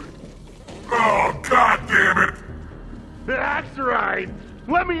am I? Oh, God damn it! That's right!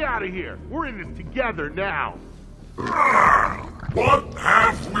 Let me out of here! We're in this together now! What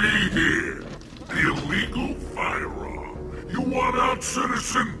have we here? Illegal firearm. You want out,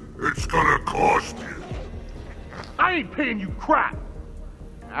 citizen? It's gonna cost you. I ain't paying you crap!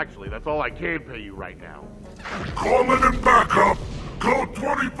 Actually, that's all I can pay you right now. Coleman and backup. Code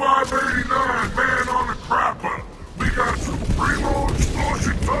 2589, man on the crapper. We got some primo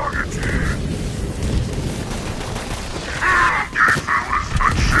explosion targets here.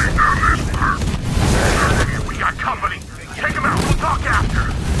 We got company. Take him out. We'll talk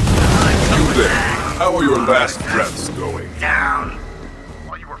after. You there. How are your last breaths going? Down.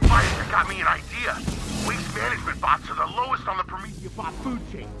 While you were fighting, it got me an idea. Waste management bots are the lowest on the Prometheus bot food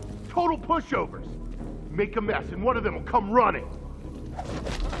chain. Total pushovers. Make a mess, and one of them will come running.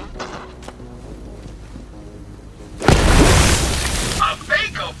 A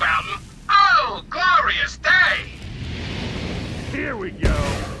Baco fountain? Oh, glorious day! Here we go.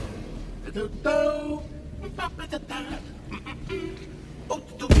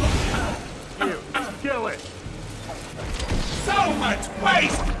 Here, kill it. So much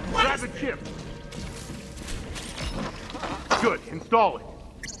waste! Grab the chip. Good, install it.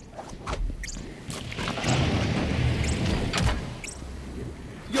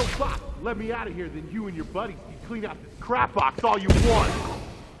 Yo, Bot, let me out of here, then you and your buddies can clean out this crap box all you want.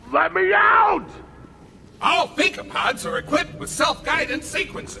 Let me out! All Fecopods are equipped with self-guidance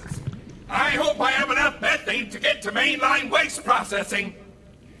sequences. I hope I have enough methane to get to mainline waste processing.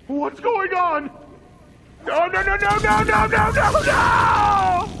 What's going on? No, no, no, no, no, no, no, no,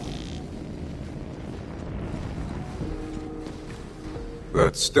 no!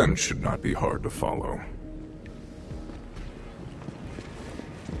 That stench should not be hard to follow.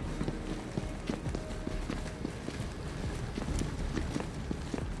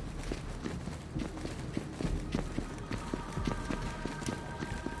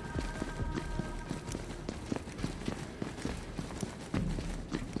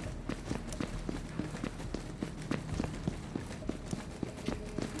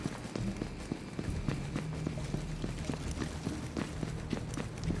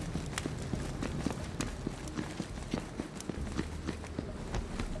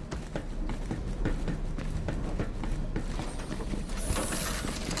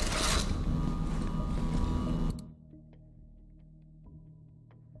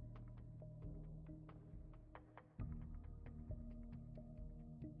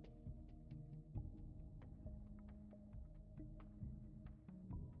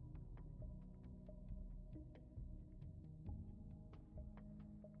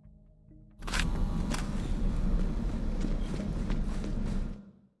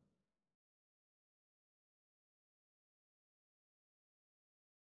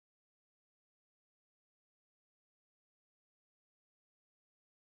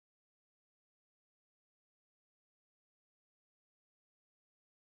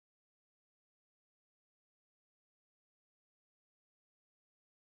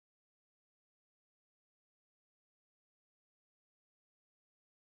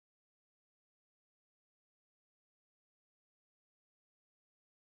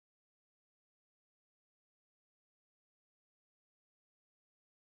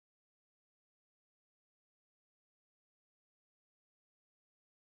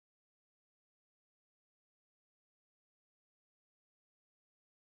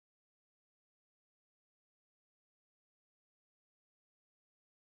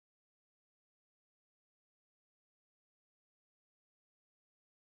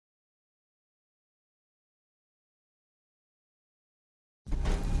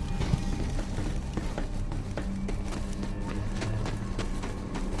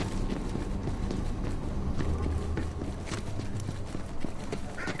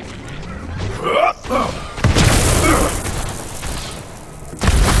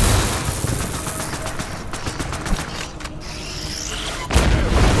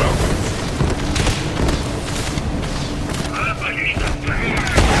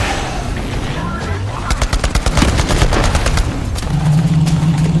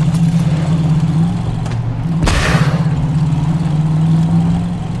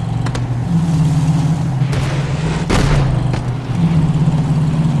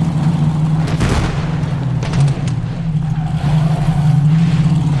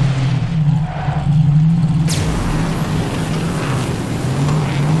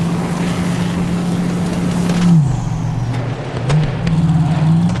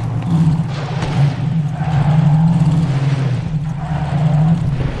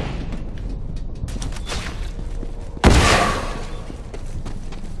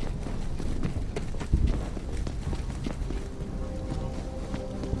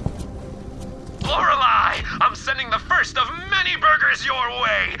 Lorelei! I'm sending the first of many burgers your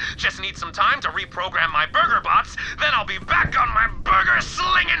way! Just need some time to reprogram my burger bots, then I'll be back on my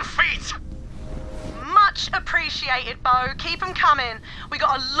burger-slinging feet! Much appreciated, Bo. Keep them coming. We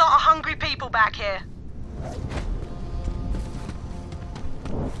got a lot of hungry people back here.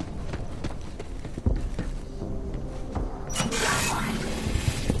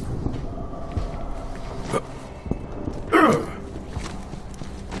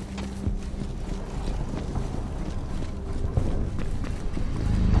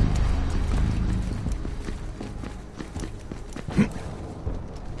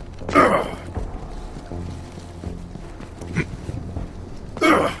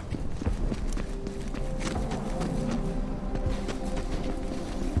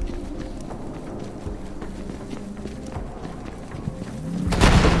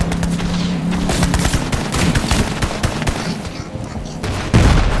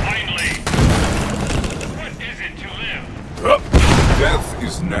 Death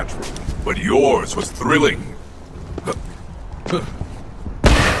is natural, but yours was thrilling.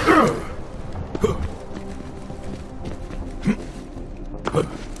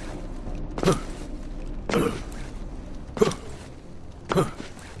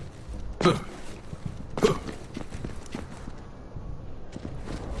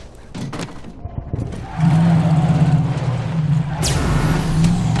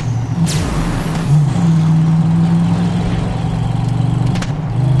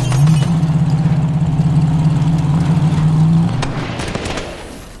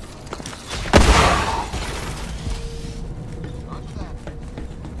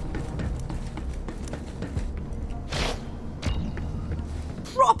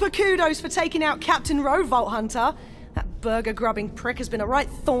 Proper kudos for taking out Captain Rowe, Vault Hunter. That burger-grubbing prick has been a right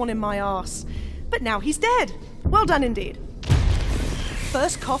thorn in my arse. But now he's dead. Well done indeed.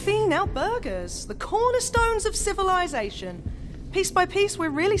 First coffee, now burgers. The cornerstones of civilization. Piece by piece, we're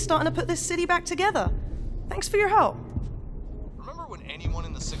really starting to put this city back together. Thanks for your help. Remember when anyone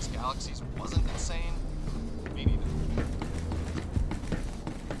in the 6 galaxies wasn't insane? Me neither.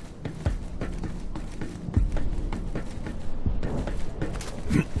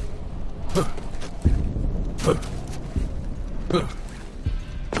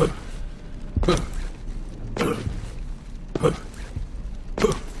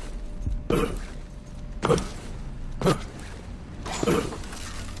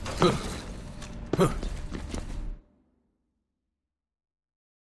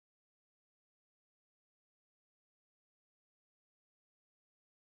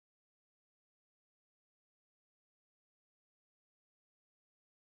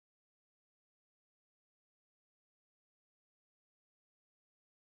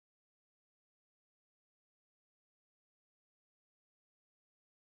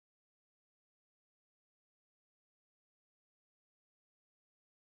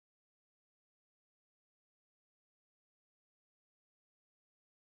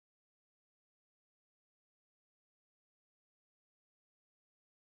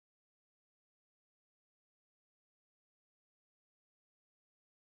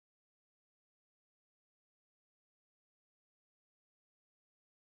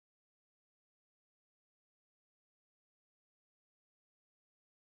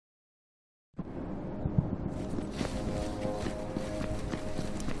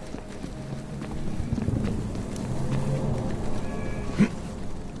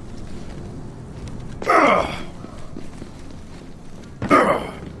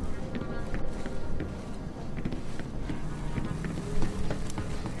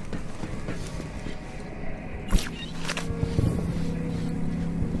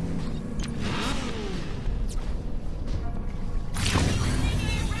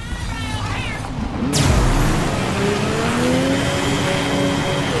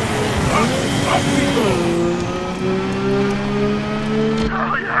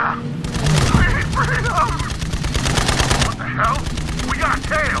 Oh yeah! Sweet freedom! What the hell? We got a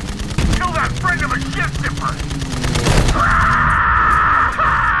tail! Kill that friend of a shit dipper!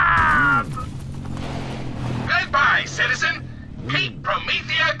 Goodbye, citizen. Keep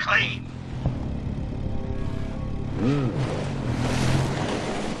Promethea clean.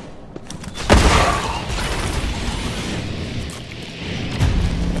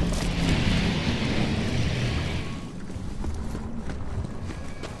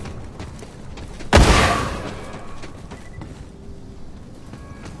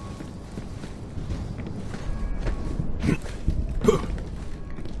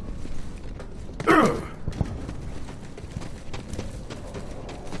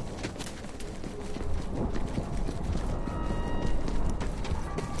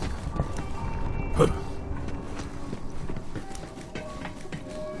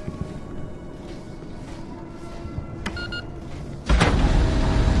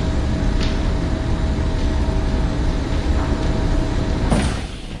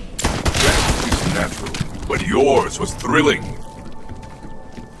 yours was thrilling.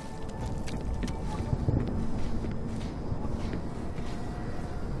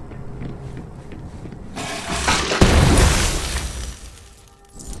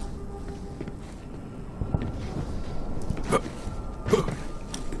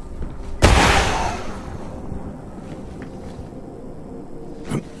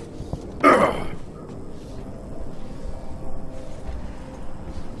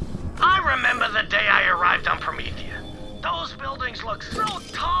 I remember the day I arrived on Promethea. Those buildings looked so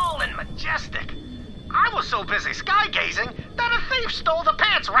tall and majestic. I was so busy sky gazing that a thief stole the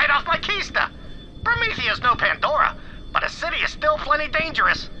pants right off my keister. Promethea's no Pandora, but a city is still plenty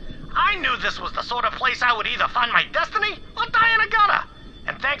dangerous. I knew this was the sort of place I would either find my destiny or die in a gutter.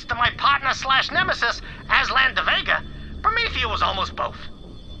 And thanks to my partner slash nemesis, Aslan de Vega, Promethea was almost both.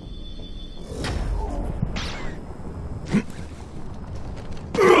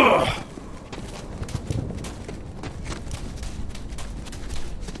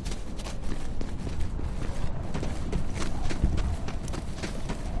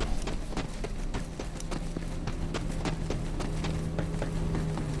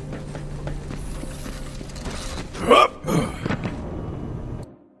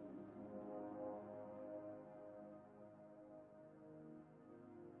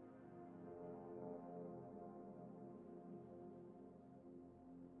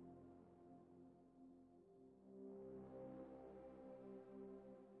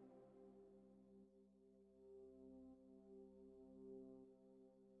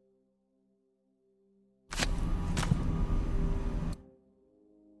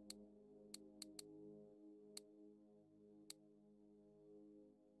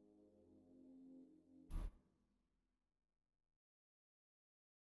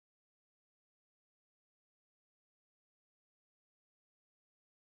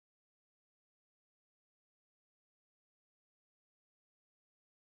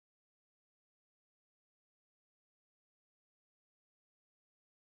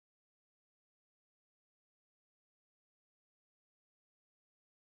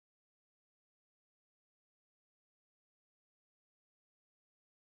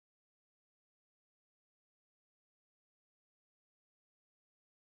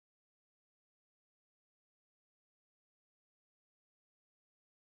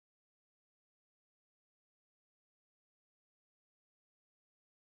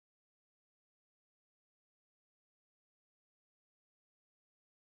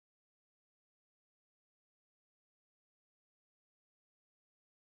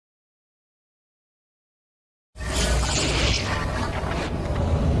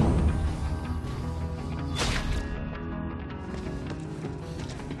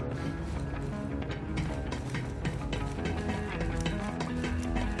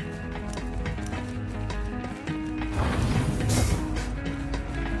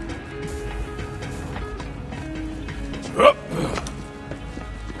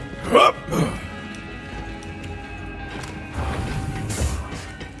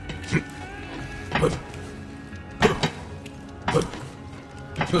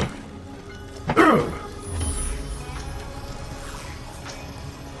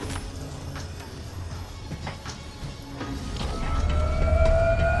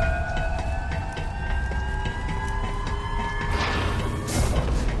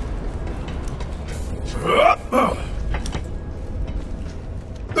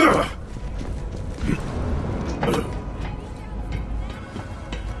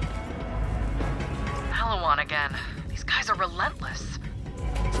 Palawan again. These guys are relentless.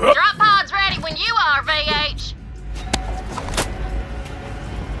 Drop pod's ready when you are, VH.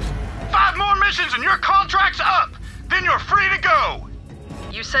 5 more missions and your contract's up! Then you're free to go!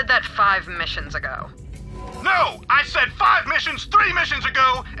 You said that 5 missions ago. No! I said 5 missions 3 missions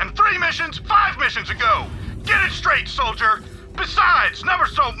ago, and 3 missions 5 missions ago! Get it straight, soldier! Besides,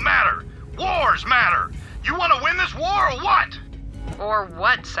 numbers don't matter. Wars matter. You want to win this war or what? Or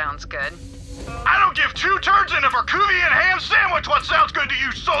what sounds good? I don't give 2 turds in a Verkuvian ham sandwich what sounds good to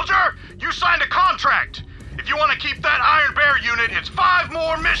you, soldier! You signed a contract. If you want to keep that Iron Bear unit, it's 5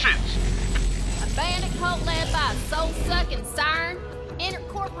 more missions! A bandit cult led by a soul-sucking siren?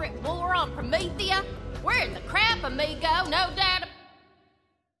 Intercorporate war on Promethea? We're in the crap, amigo, no doubt about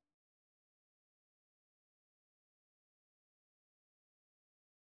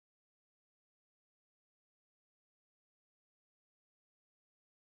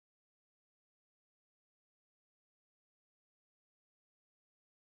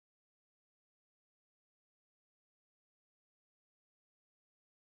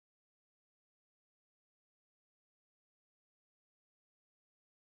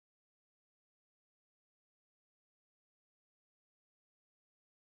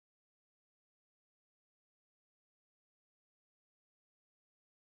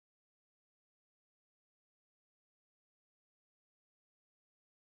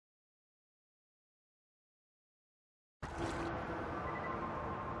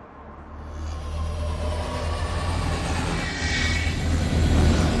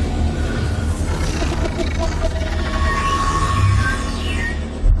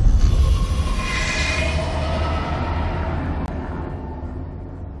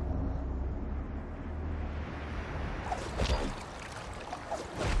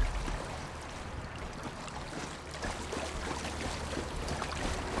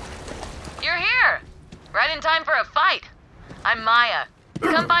Right in time for a fight. I'm Maya.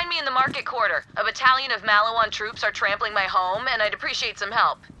 Come find me in the market quarter. A battalion of Malawan troops are trampling my home, and I'd appreciate some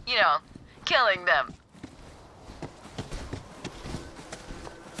help. You know, killing them.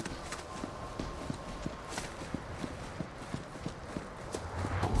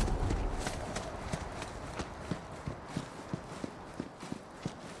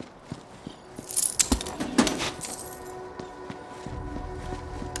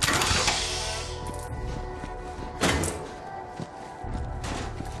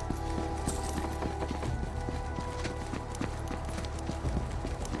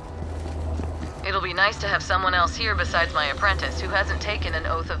 It'll be nice to have someone else here besides my apprentice who hasn't taken an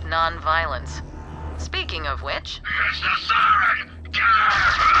oath of non-violence. Speaking of which... It's the siren!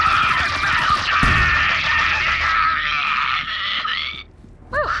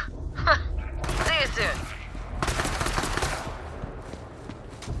 Whew. See you soon.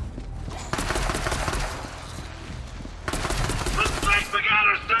 Looks like we got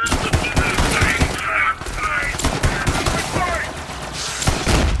ourselves a big crap place!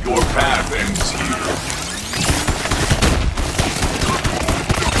 Your path ends here.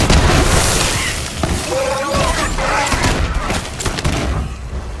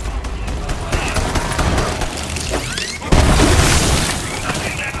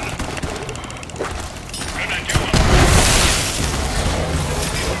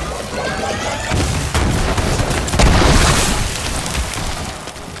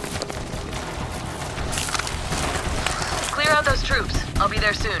 Clear out those troops. I'll be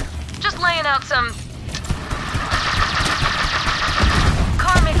there soon. Just laying out some...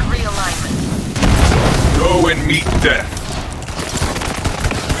 karmic realignment. Go and meet death.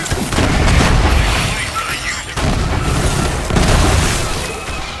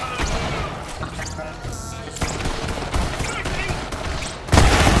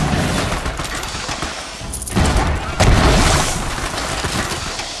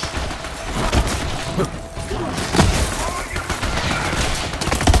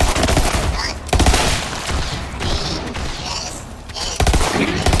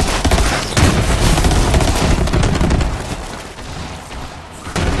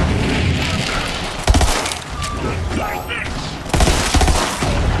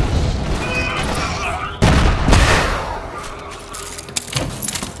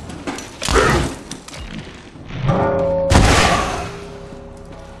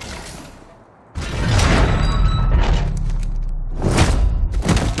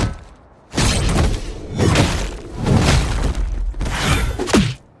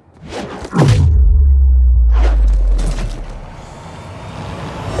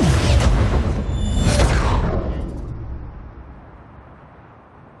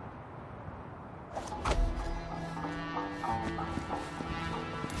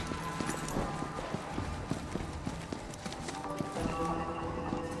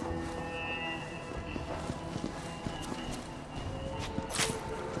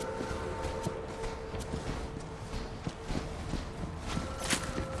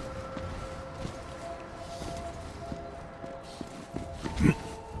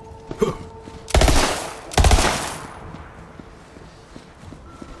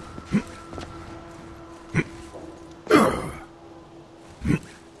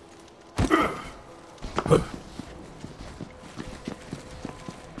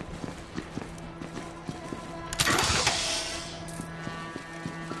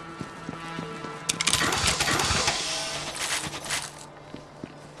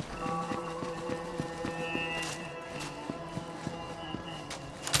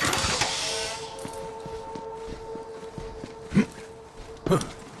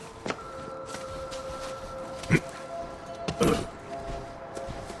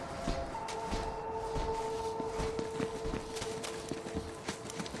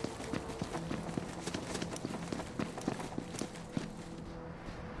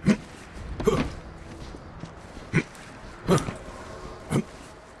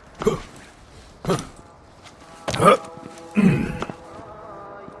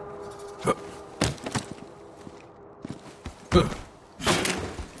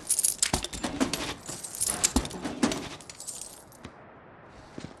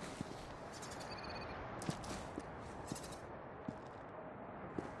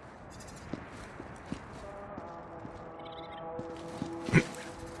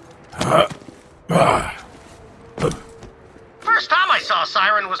 First time I saw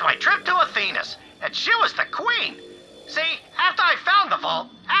Siren was my trip to Athenas, and she was the queen. See, after I found the vault,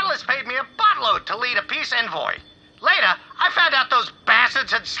 Atlas paid me a buttload to lead a peace envoy. Later, I found out those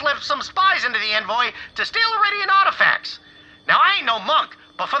bastards had slipped some spies into the envoy to steal Iridian artifacts. Now, I ain't no monk,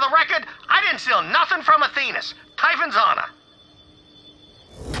 but for the record, I I didn't steal nothing from Athena's. Typhon's on her.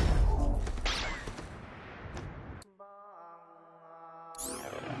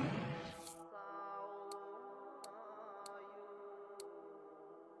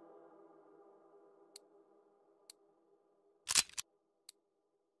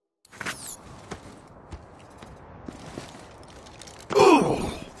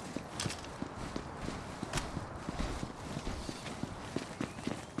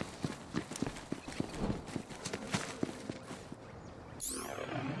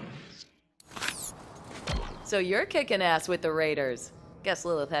 So you're kicking ass with the Raiders. Guess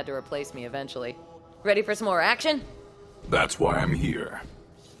Lilith had to replace me eventually. Ready for some more action? That's why I'm here.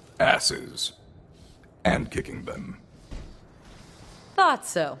 Asses. And kicking them. Thought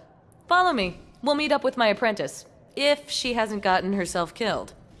so. Follow me. We'll meet up with my apprentice. If she hasn't gotten herself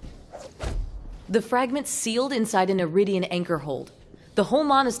killed. The fragment's sealed inside an Iridian anchor hold. The whole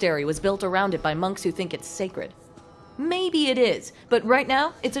monastery was built around it by monks who think it's sacred. Maybe it is, but right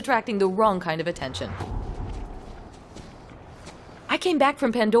now, it's attracting the wrong kind of attention. I came back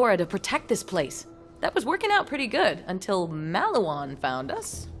from Pandora to protect this place. That was working out pretty good, until Maliwan found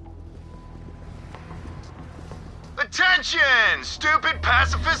us. Attention, stupid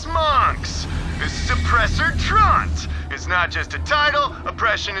pacifist monks! Suppressor Trant is not just a title,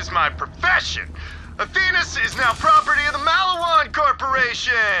 oppression is my profession. Athenas is now property of the Maliwan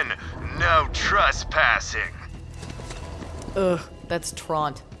Corporation! No trespassing. Ugh, that's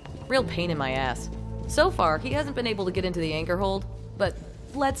Trant. Real pain in my ass. So far, he hasn't been able to get into the anchor hold, but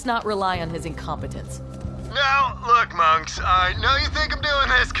let's not rely on his incompetence. Now, look, monks, I know you think I'm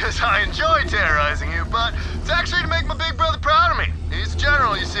doing this because I enjoy terrorizing you, but it's actually to make my big brother proud of me. He's a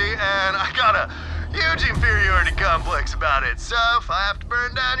general, you see, and I got a huge inferiority complex about it. So if I have to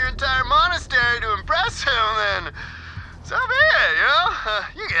burn down your entire monastery to impress him, then so be it, you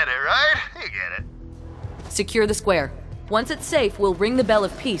know? You get it, right? You get it. Secure the square. Once it's safe, we'll ring the bell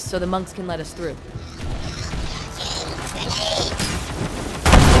of peace so the monks can let us through.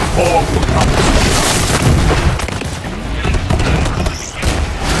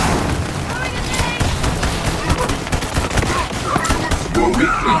 Your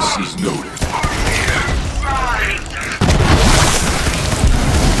weakness is noted.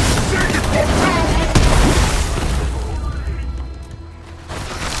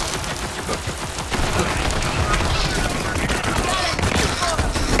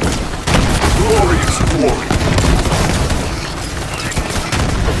 Glorious glory.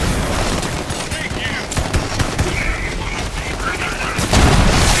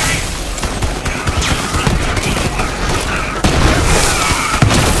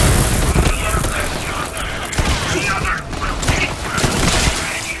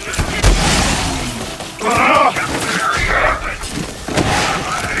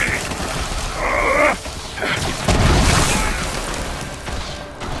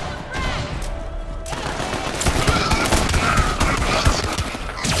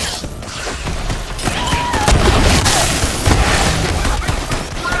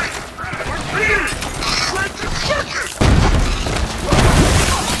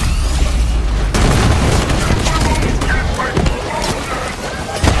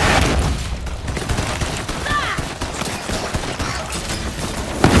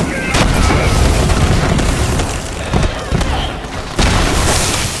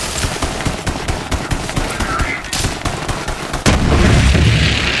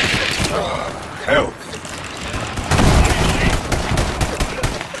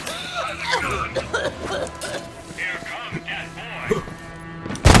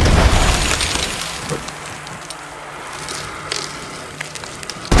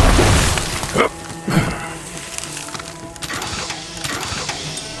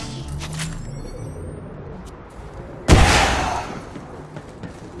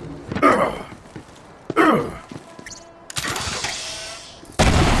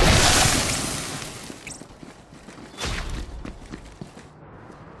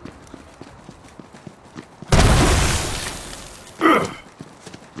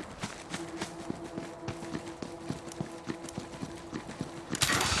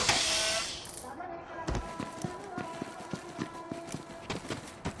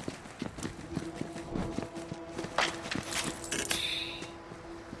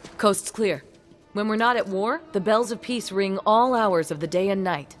 Coast's clear. When we're not at war, the bells of peace ring all hours of the day and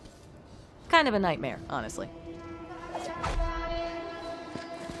night. Kind of a nightmare, honestly.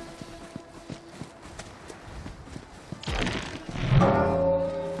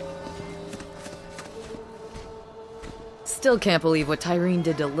 Still can't believe what Tyreen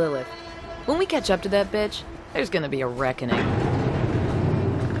did to Lilith. When we catch up to that bitch, there's gonna be a reckoning.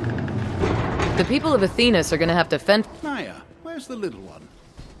 The people of Athenas are gonna have to fend. Naya, where's the little one?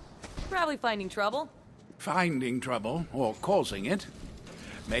 Probably finding trouble. Finding trouble, or causing it.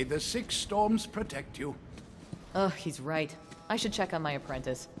 May the 6 storms protect you. Oh, he's right. I should check on my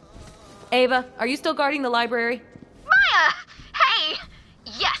apprentice. Ava, are you still guarding the library? Maya! Hey!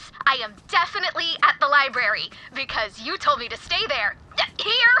 Yes, I am definitely at the library, because you told me to stay there.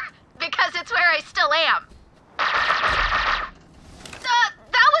 Here, because it's where I still am.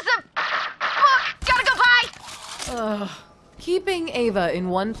 That was a book! Gotta go by! Ugh. Keeping Ava in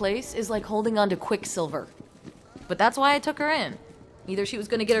one place is like holding on to Quicksilver. But that's why I took her in. Either she was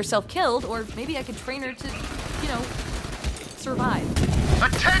gonna get herself killed, or maybe I could train her to, you know, survive.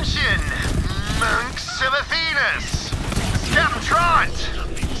 Attention, monks of Athenas! Captain Trant!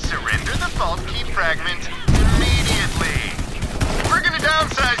 Surrender the vault key fragment immediately. We're gonna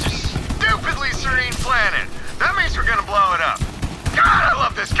downsize your stupidly serene planet. That means we're gonna blow it up. God, I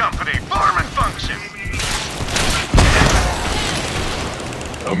love this company. Form and function.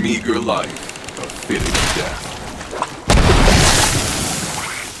 A meager life, a fitting death.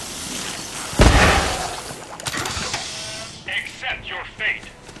 Accept your fate.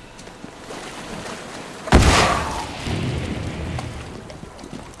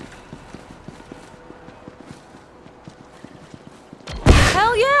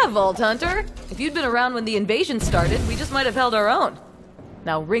 Hell yeah, Vault Hunter! If you'd been around when the invasion started, we just might have held our own.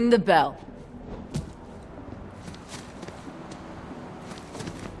 Now ring the bell.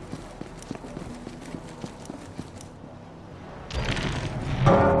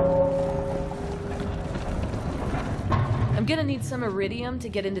 I'm gonna need some iridium to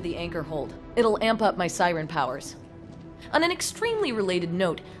get into the anchor hold. It'll amp up my siren powers. On an extremely related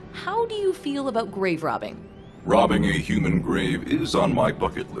note, how do you feel about grave robbing? Robbing a human grave is on my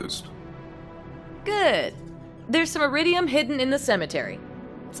bucket list. Good. There's some iridium hidden in the cemetery.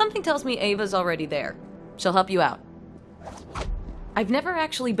 Something tells me Ava's already there. She'll help you out. I've never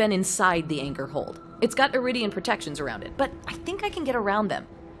actually been inside the anchor hold. It's got iridium protections around it, but I think I can get around them.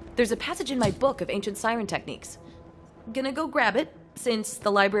 There's a passage in my book of ancient siren techniques. Gonna go grab it, since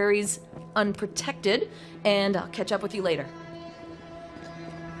the library's unprotected, and I'll catch up with you later.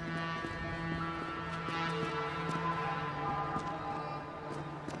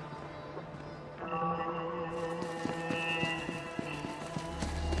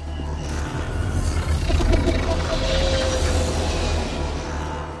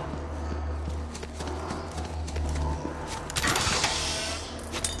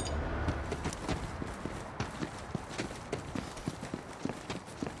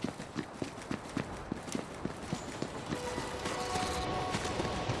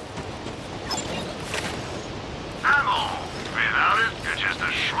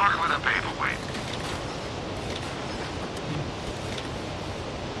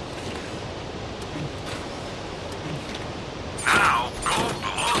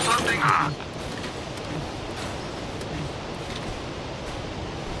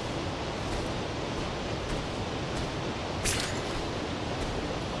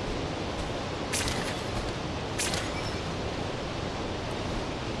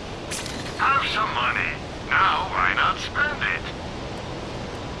 Have some money. Now, why not spend it?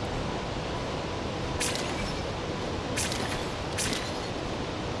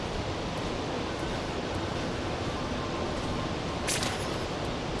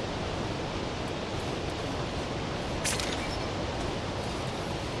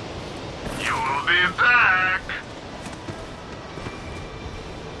 You'll be back.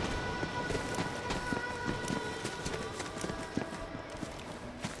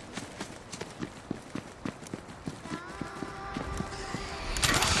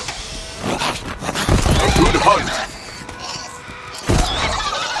 Good hunt!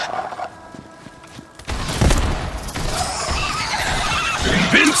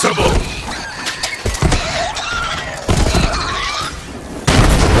 Invincible!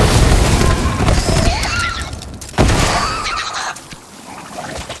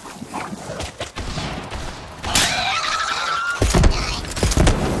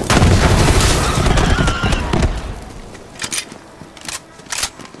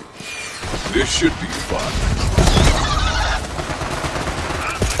 This should be fun.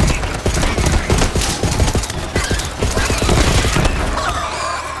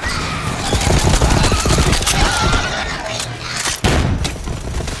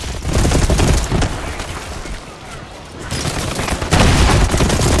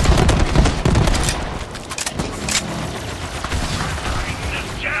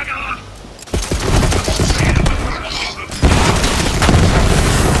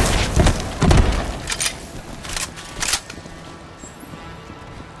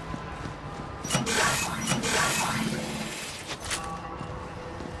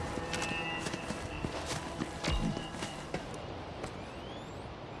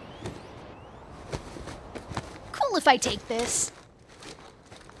 Cool if I take this.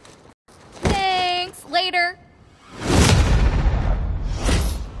 Thanks, later.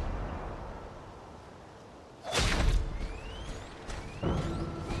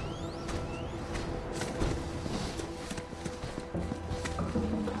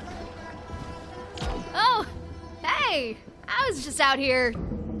 Oh, hey, I was just out here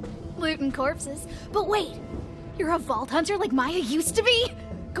looting corpses. But wait, you're a vault hunter like Maya used to be?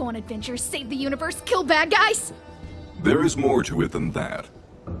 Go on adventures, save the universe, kill bad guys? There is more to it than that.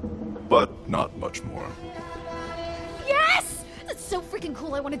 But not much more. Yes! That's so freaking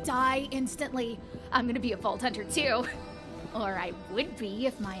cool, I want to die instantly. I'm gonna be a vault hunter too. Or I would be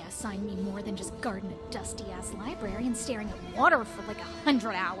if Maya assigned me more than just guarding a dusty-ass library and staring at water for like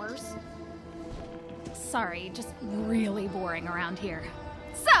 100 hours. Sorry, just really boring around here.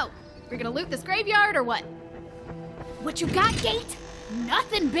 So, you're gonna loot this graveyard or what? What you got, Gate?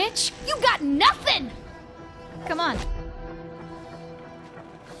 Nothing, bitch! You got nothing! Come on.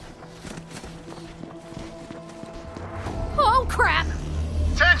 Oh, crap!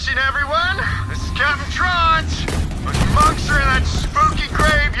 Attention, everyone! This is Captain Trance! When the monks are in that spooky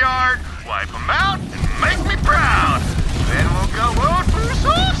graveyard, wipe them out and make me proud! Then we'll go out for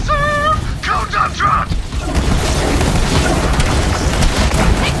some serve! Go, Dump Trance!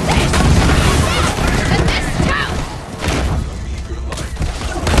 Take this! And this too!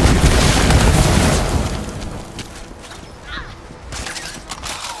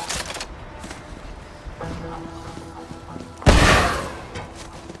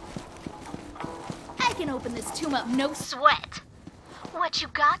 I can open this tomb up no sweat. What you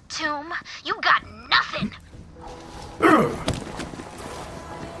got, Tomb? You got nothing!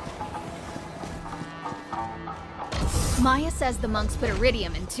 Maya says the monks put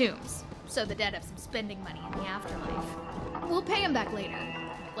iridium in tombs, so the dead have some spending money in the afterlife. We'll pay them back later.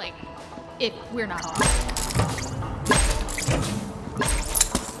 Like, if we're not all.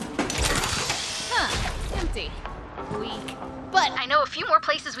 Huh, empty. Weak. But I know a few more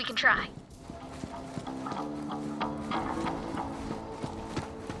places we can try.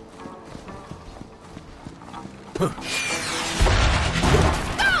 Go,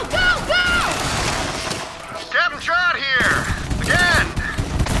 go, go! Captain Trot here! Again!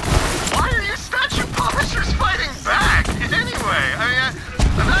 Why are you statue publishers fighting back? Anyway, I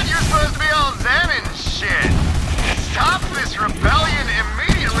thought you were supposed to be all zen and shit. Stop this rebellion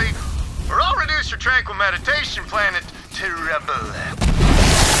immediately, or I'll reduce your tranquil meditation planet to rubble.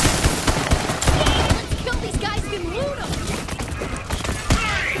 Let's kill these guys and loot them!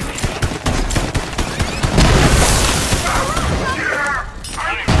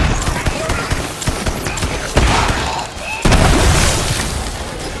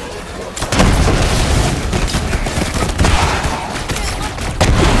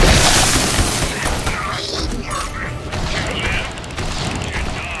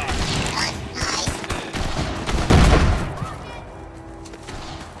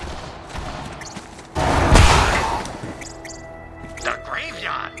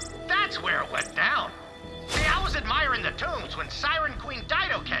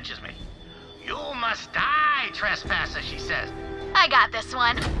 I got this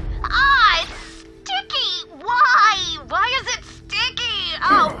one. Ah, it's sticky! Why? Why is it sticky?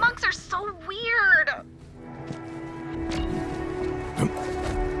 Oh, monks are so weird.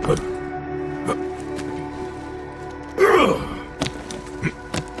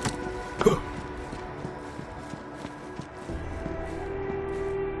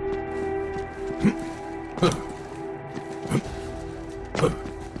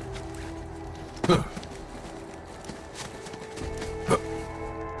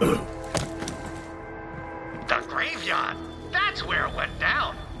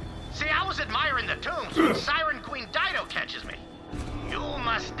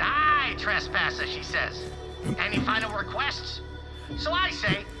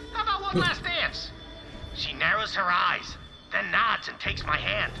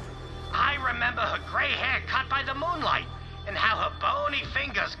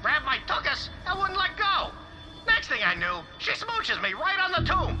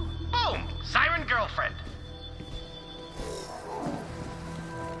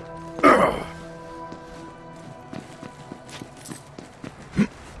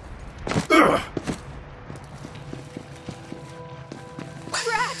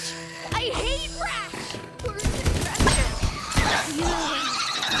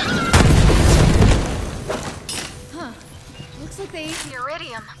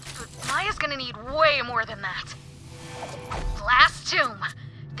 them, but Maya's gonna need way more than that. Last tomb.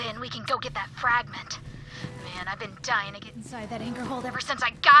 Then we can go get that fragment. Man, I've been dying to get inside that anchor hold ever since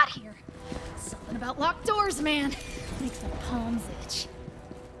I got here. Something about locked doors, man. Makes my palms itch.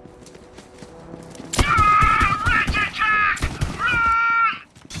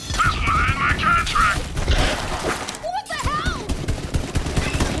 What the hell?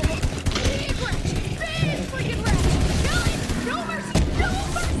 Big wretch! Big freaking wretch! No mercy! No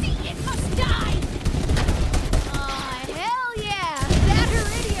mercy! It must die! Aw, hell yeah! That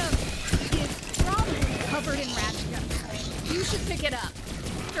iridium is probably covered in rat guts. You should pick it up.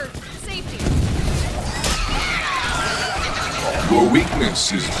 For safety. Your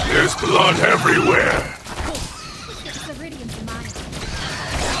weakness is there's blood everywhere. Cool. Let's get the iridium to mine.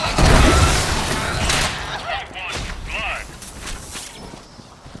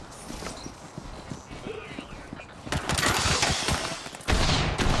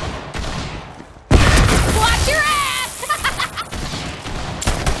 Watch your ass!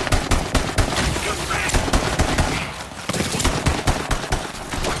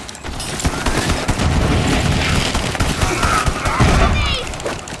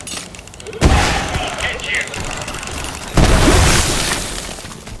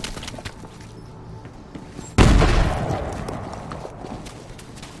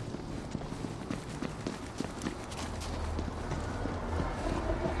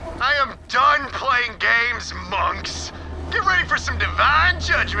 I am done playing games, monks. Get ready for some divine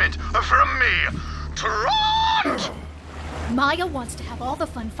judgment from me, Trant! Maya wants to have all the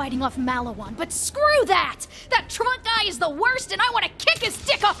fun fighting off Malawan, but screw that! That Trunk guy is the worst, and I want to kick his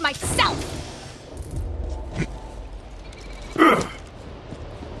dick off myself!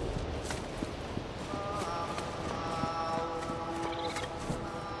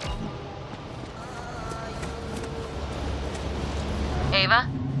 Ava,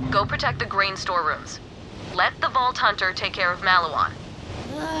 go protect the grain storerooms. Let the Vault Hunter take care of Malawan.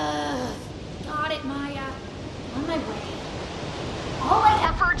 Got it, Maya. On my way. All I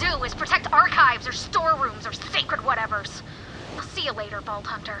ever do is protect archives or storerooms or sacred whatevers. I'll see you later, Vault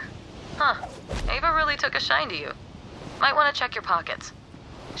Hunter. Huh. Ava really took a shine to you. Might want to check your pockets.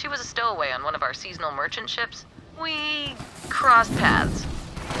 She was a stowaway on one of our seasonal merchant ships. We crossed paths.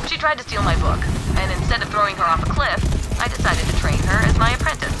 She tried to steal my book, and instead of throwing her off a cliff, I decided to train her as my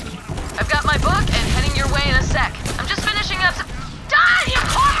apprentice. I've got my book and heading your way in a sec. I'm just finishing up some... Die, you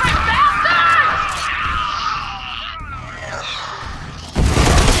corporate bastards!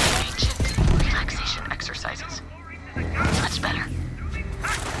 Ancient relaxation exercises. Much better.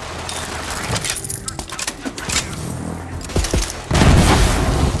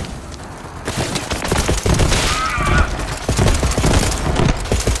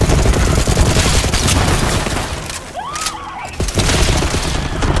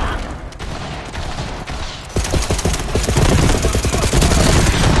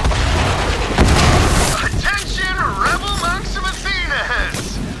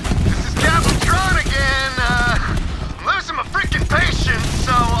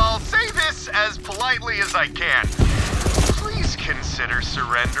 As I can. Please consider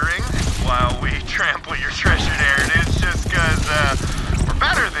surrendering while we trample your treasured heritage just because we're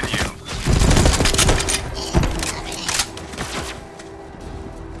better than you.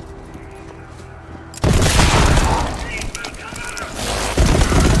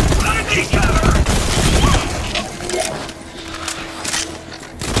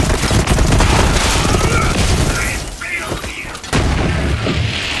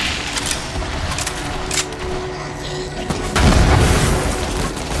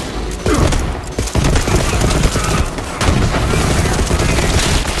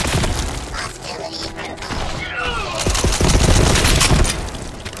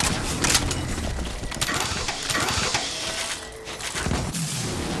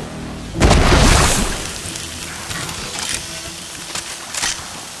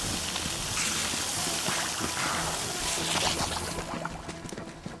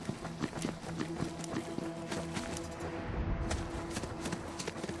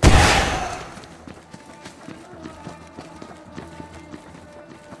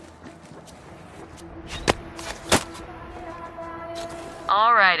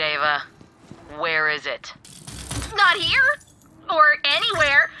 All right, Ava. Where is it? Not here or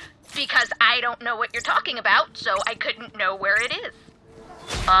anywhere, because I don't know what you're talking about, so I couldn't know where it is.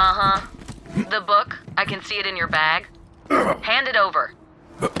 Uh-huh. The book, I can see it in your bag. Hand it over.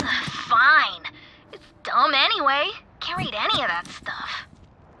 Fine. It's dumb anyway. Can't read any of that stuff.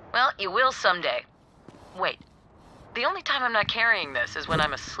 Well, you will someday. Wait. The only time I'm not carrying this is when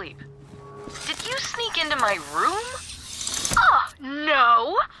I'm asleep. Did you sneak into my room? Oh,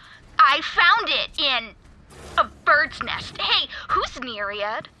 no. I found it in a bird's nest. Hey, who's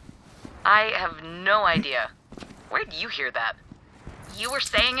Nereid? I have no idea. Where'd you hear that? You were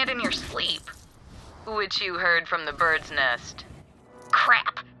saying it in your sleep. Which you heard from the bird's nest.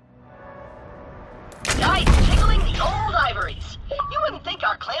 Crap. Guys, tickling the old ivories. You wouldn't think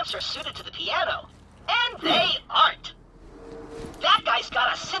our clamps are suited to the piano. And they aren't. That guy's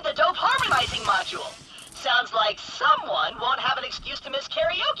got a synthedope harmonizing module. Sounds like someone won't have an excuse to miss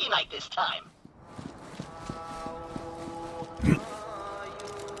karaoke night this time.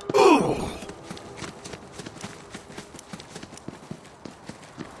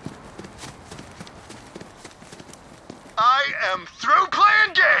 I am through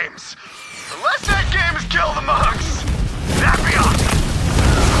playing games! Unless that game is Kill the Monks! That'd be awesome!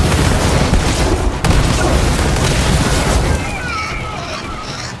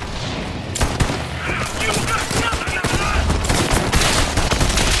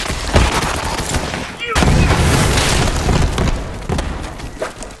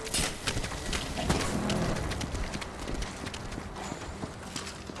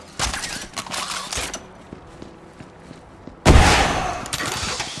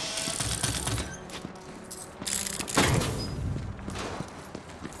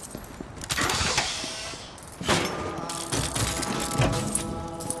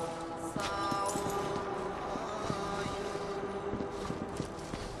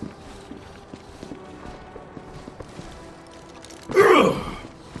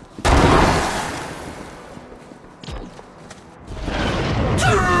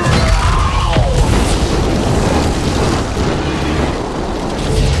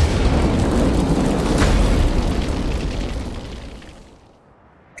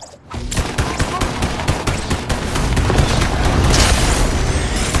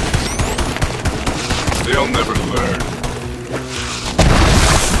 They'll never learn.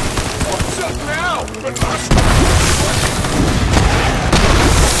 What's up now?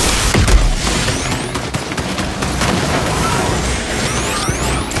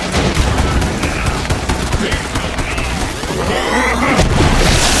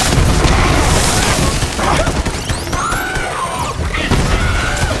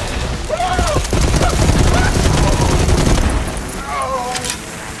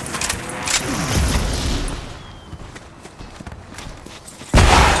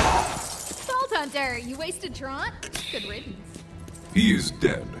 Hunter, you wasted Trant? Good riddance. He is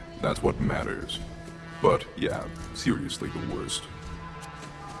dead. That's what matters. But yeah, seriously the worst.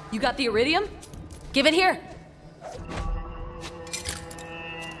 You got the iridium? Give it here.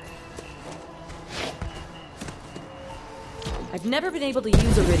 I've never been able to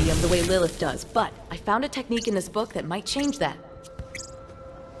use iridium the way Lilith does, but I found a technique in this book that might change that.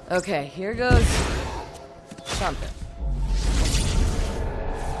 Okay, here goes something.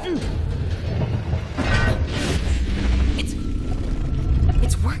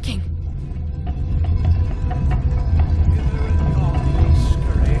 It's working.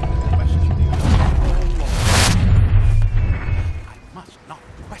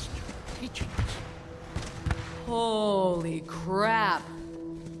 Holy crap.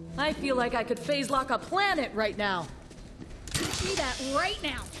 I feel like I could phase lock a planet right now. Teach me that right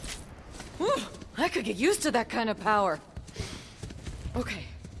now. Whew, I could get used to that kind of power. Okay,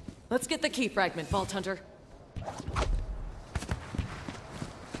 let's get the key fragment, Vault Hunter.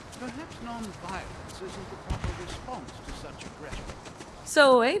 Perhaps non-violence isn't the proper response to such aggression.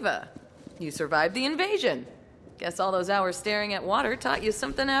 So, Ava, you survived the invasion. Guess all those hours staring at water taught you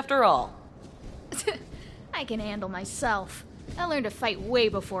something after all. I can handle myself. I learned to fight way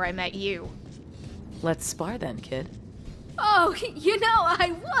before I met you. Let's spar then, kid. Oh, you know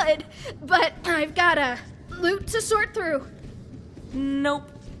I would, but I've got a loot to sort through. Nope.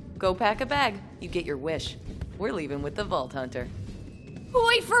 Go pack a bag. You get your wish. We're leaving with the Vault Hunter.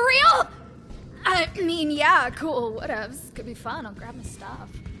 Wait, for real? I mean, yeah, cool, whatevs. Could be fun, I'll grab my stuff.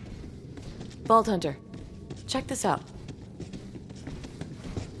 Vault Hunter, check this out.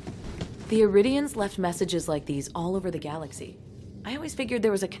 The Iridians left messages like these all over the galaxy. I always figured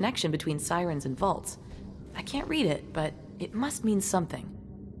there was a connection between sirens and vaults. I can't read it, but it must mean something.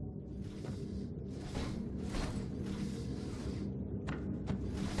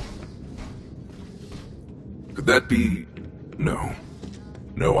 Could that be... No.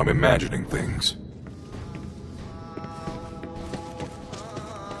 No, I'm imagining things.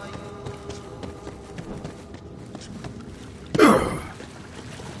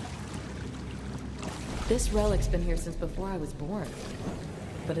 This relic's been here since before I was born.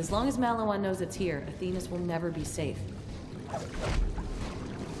 But as long as Maliwan knows it's here, Athenas will never be safe.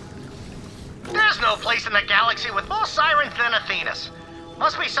 There's no place in the galaxy with more sirens than Athena's.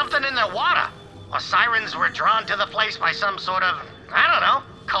 Must be something in their water. Or sirens were drawn to the place by some sort of, I don't know,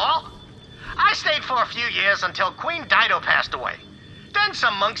 call? I stayed for a few years until Queen Dido passed away. Then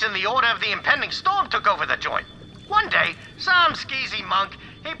some monks in the Order of the Impending Storm took over the joint. One day, some skeezy monk,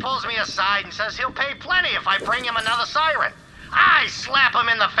 he pulls me aside and says he'll pay plenty if I bring him another siren. I slap him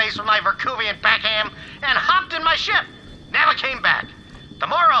in the face with my Verkuvian backhand and hopped in my ship. Never came back. The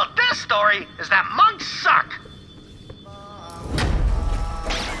moral of this story is that monks suck.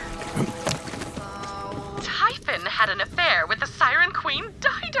 Typhon had an affair with the Siren Queen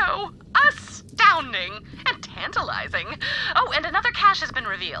Dido. Astounding and tantalizing. Oh, and another cache has been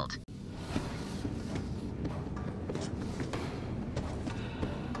revealed.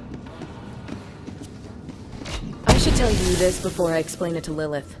 I should tell you this before I explain it to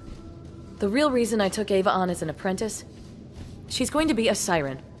Lilith. The real reason I took Ava on as an apprentice, she's going to be a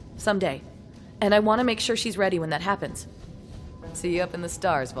siren, someday. And I want to make sure she's ready when that happens. See you up in the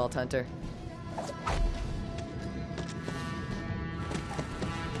stars, Vault Hunter.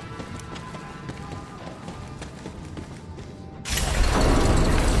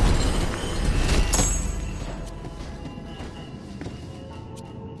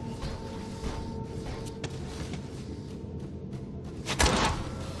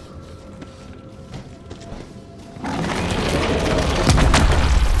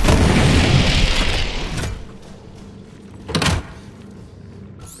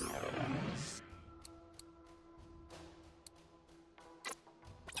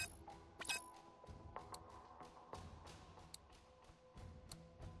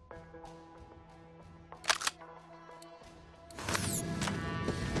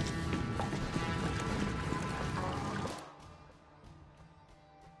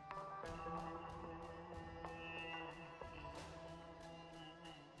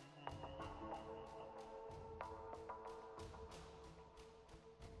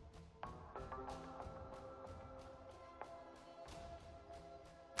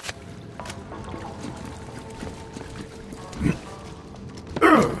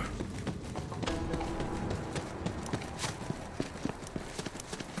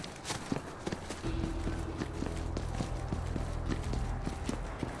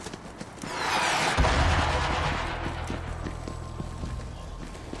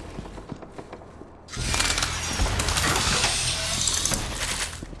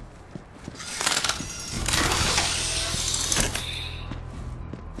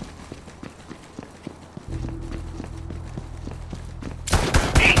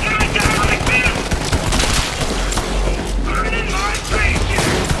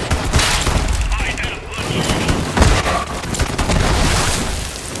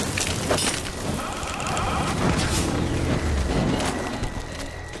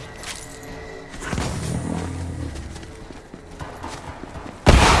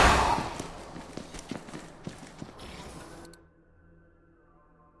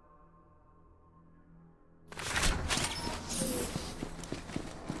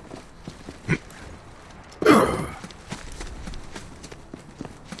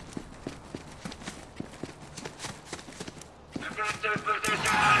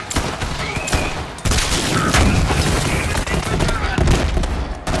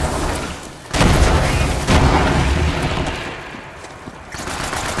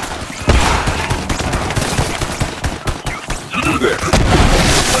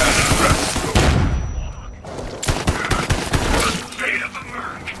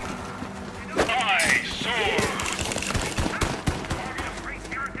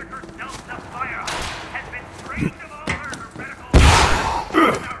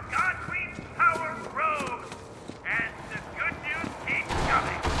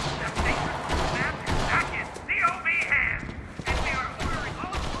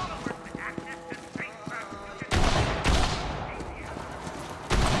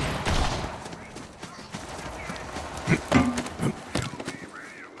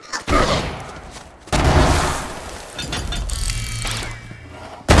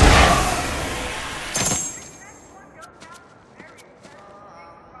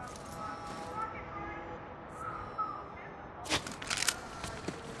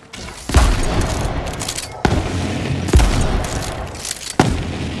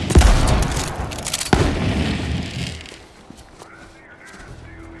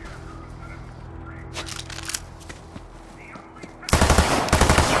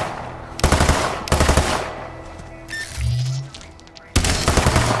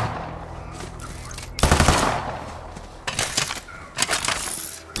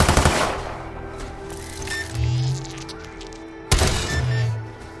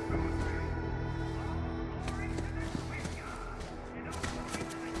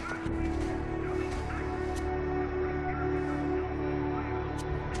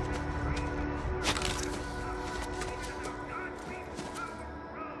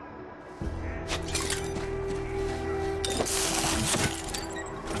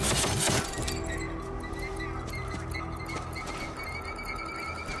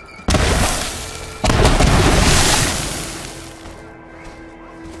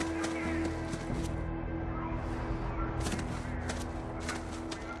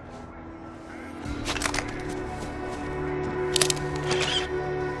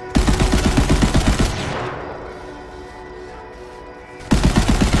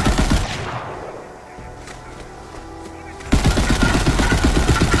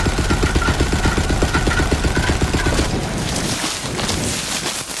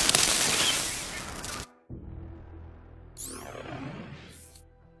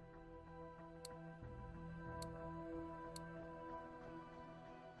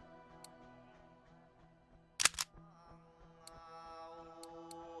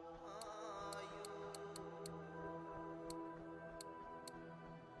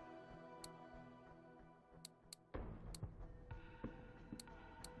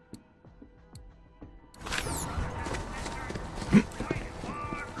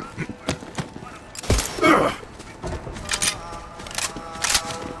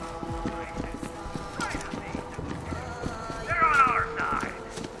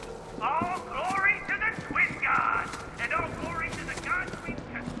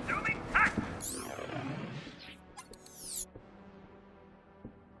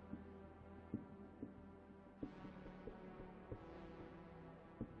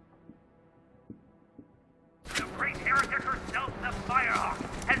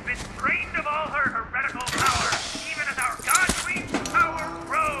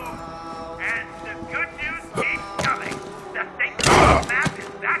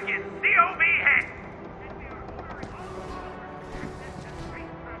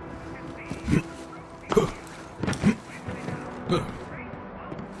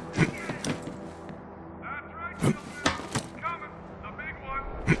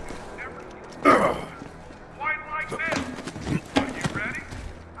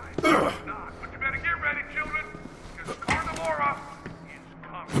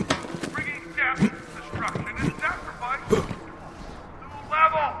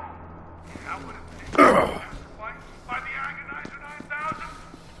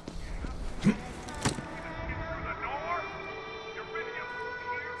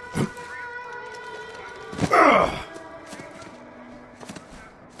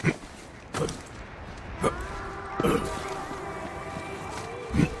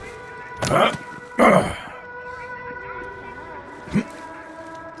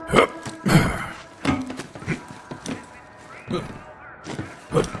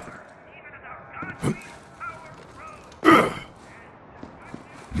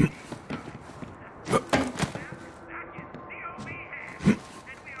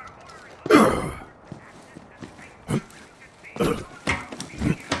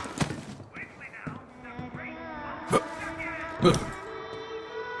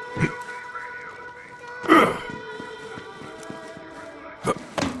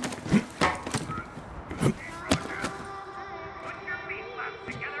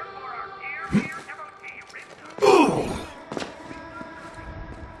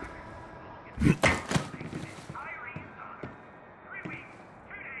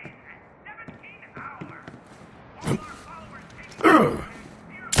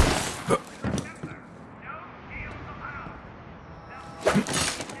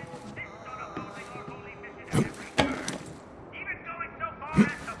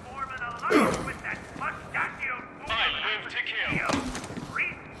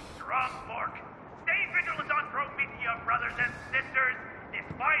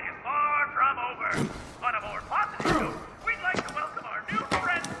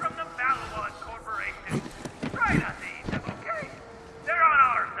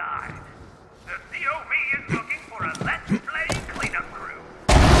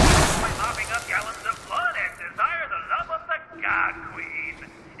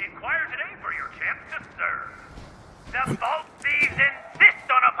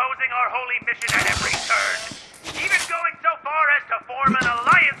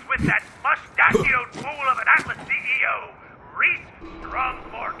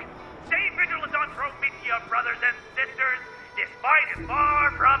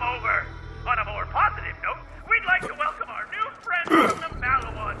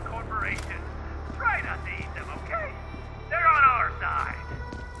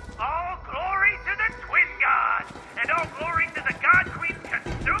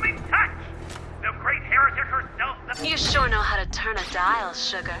 You sure know how to turn a dial,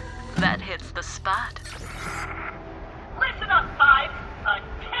 sugar. That hits the spot. Listen up, Five. A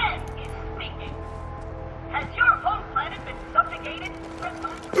 10 is speaking. Has your home planet been subjugated?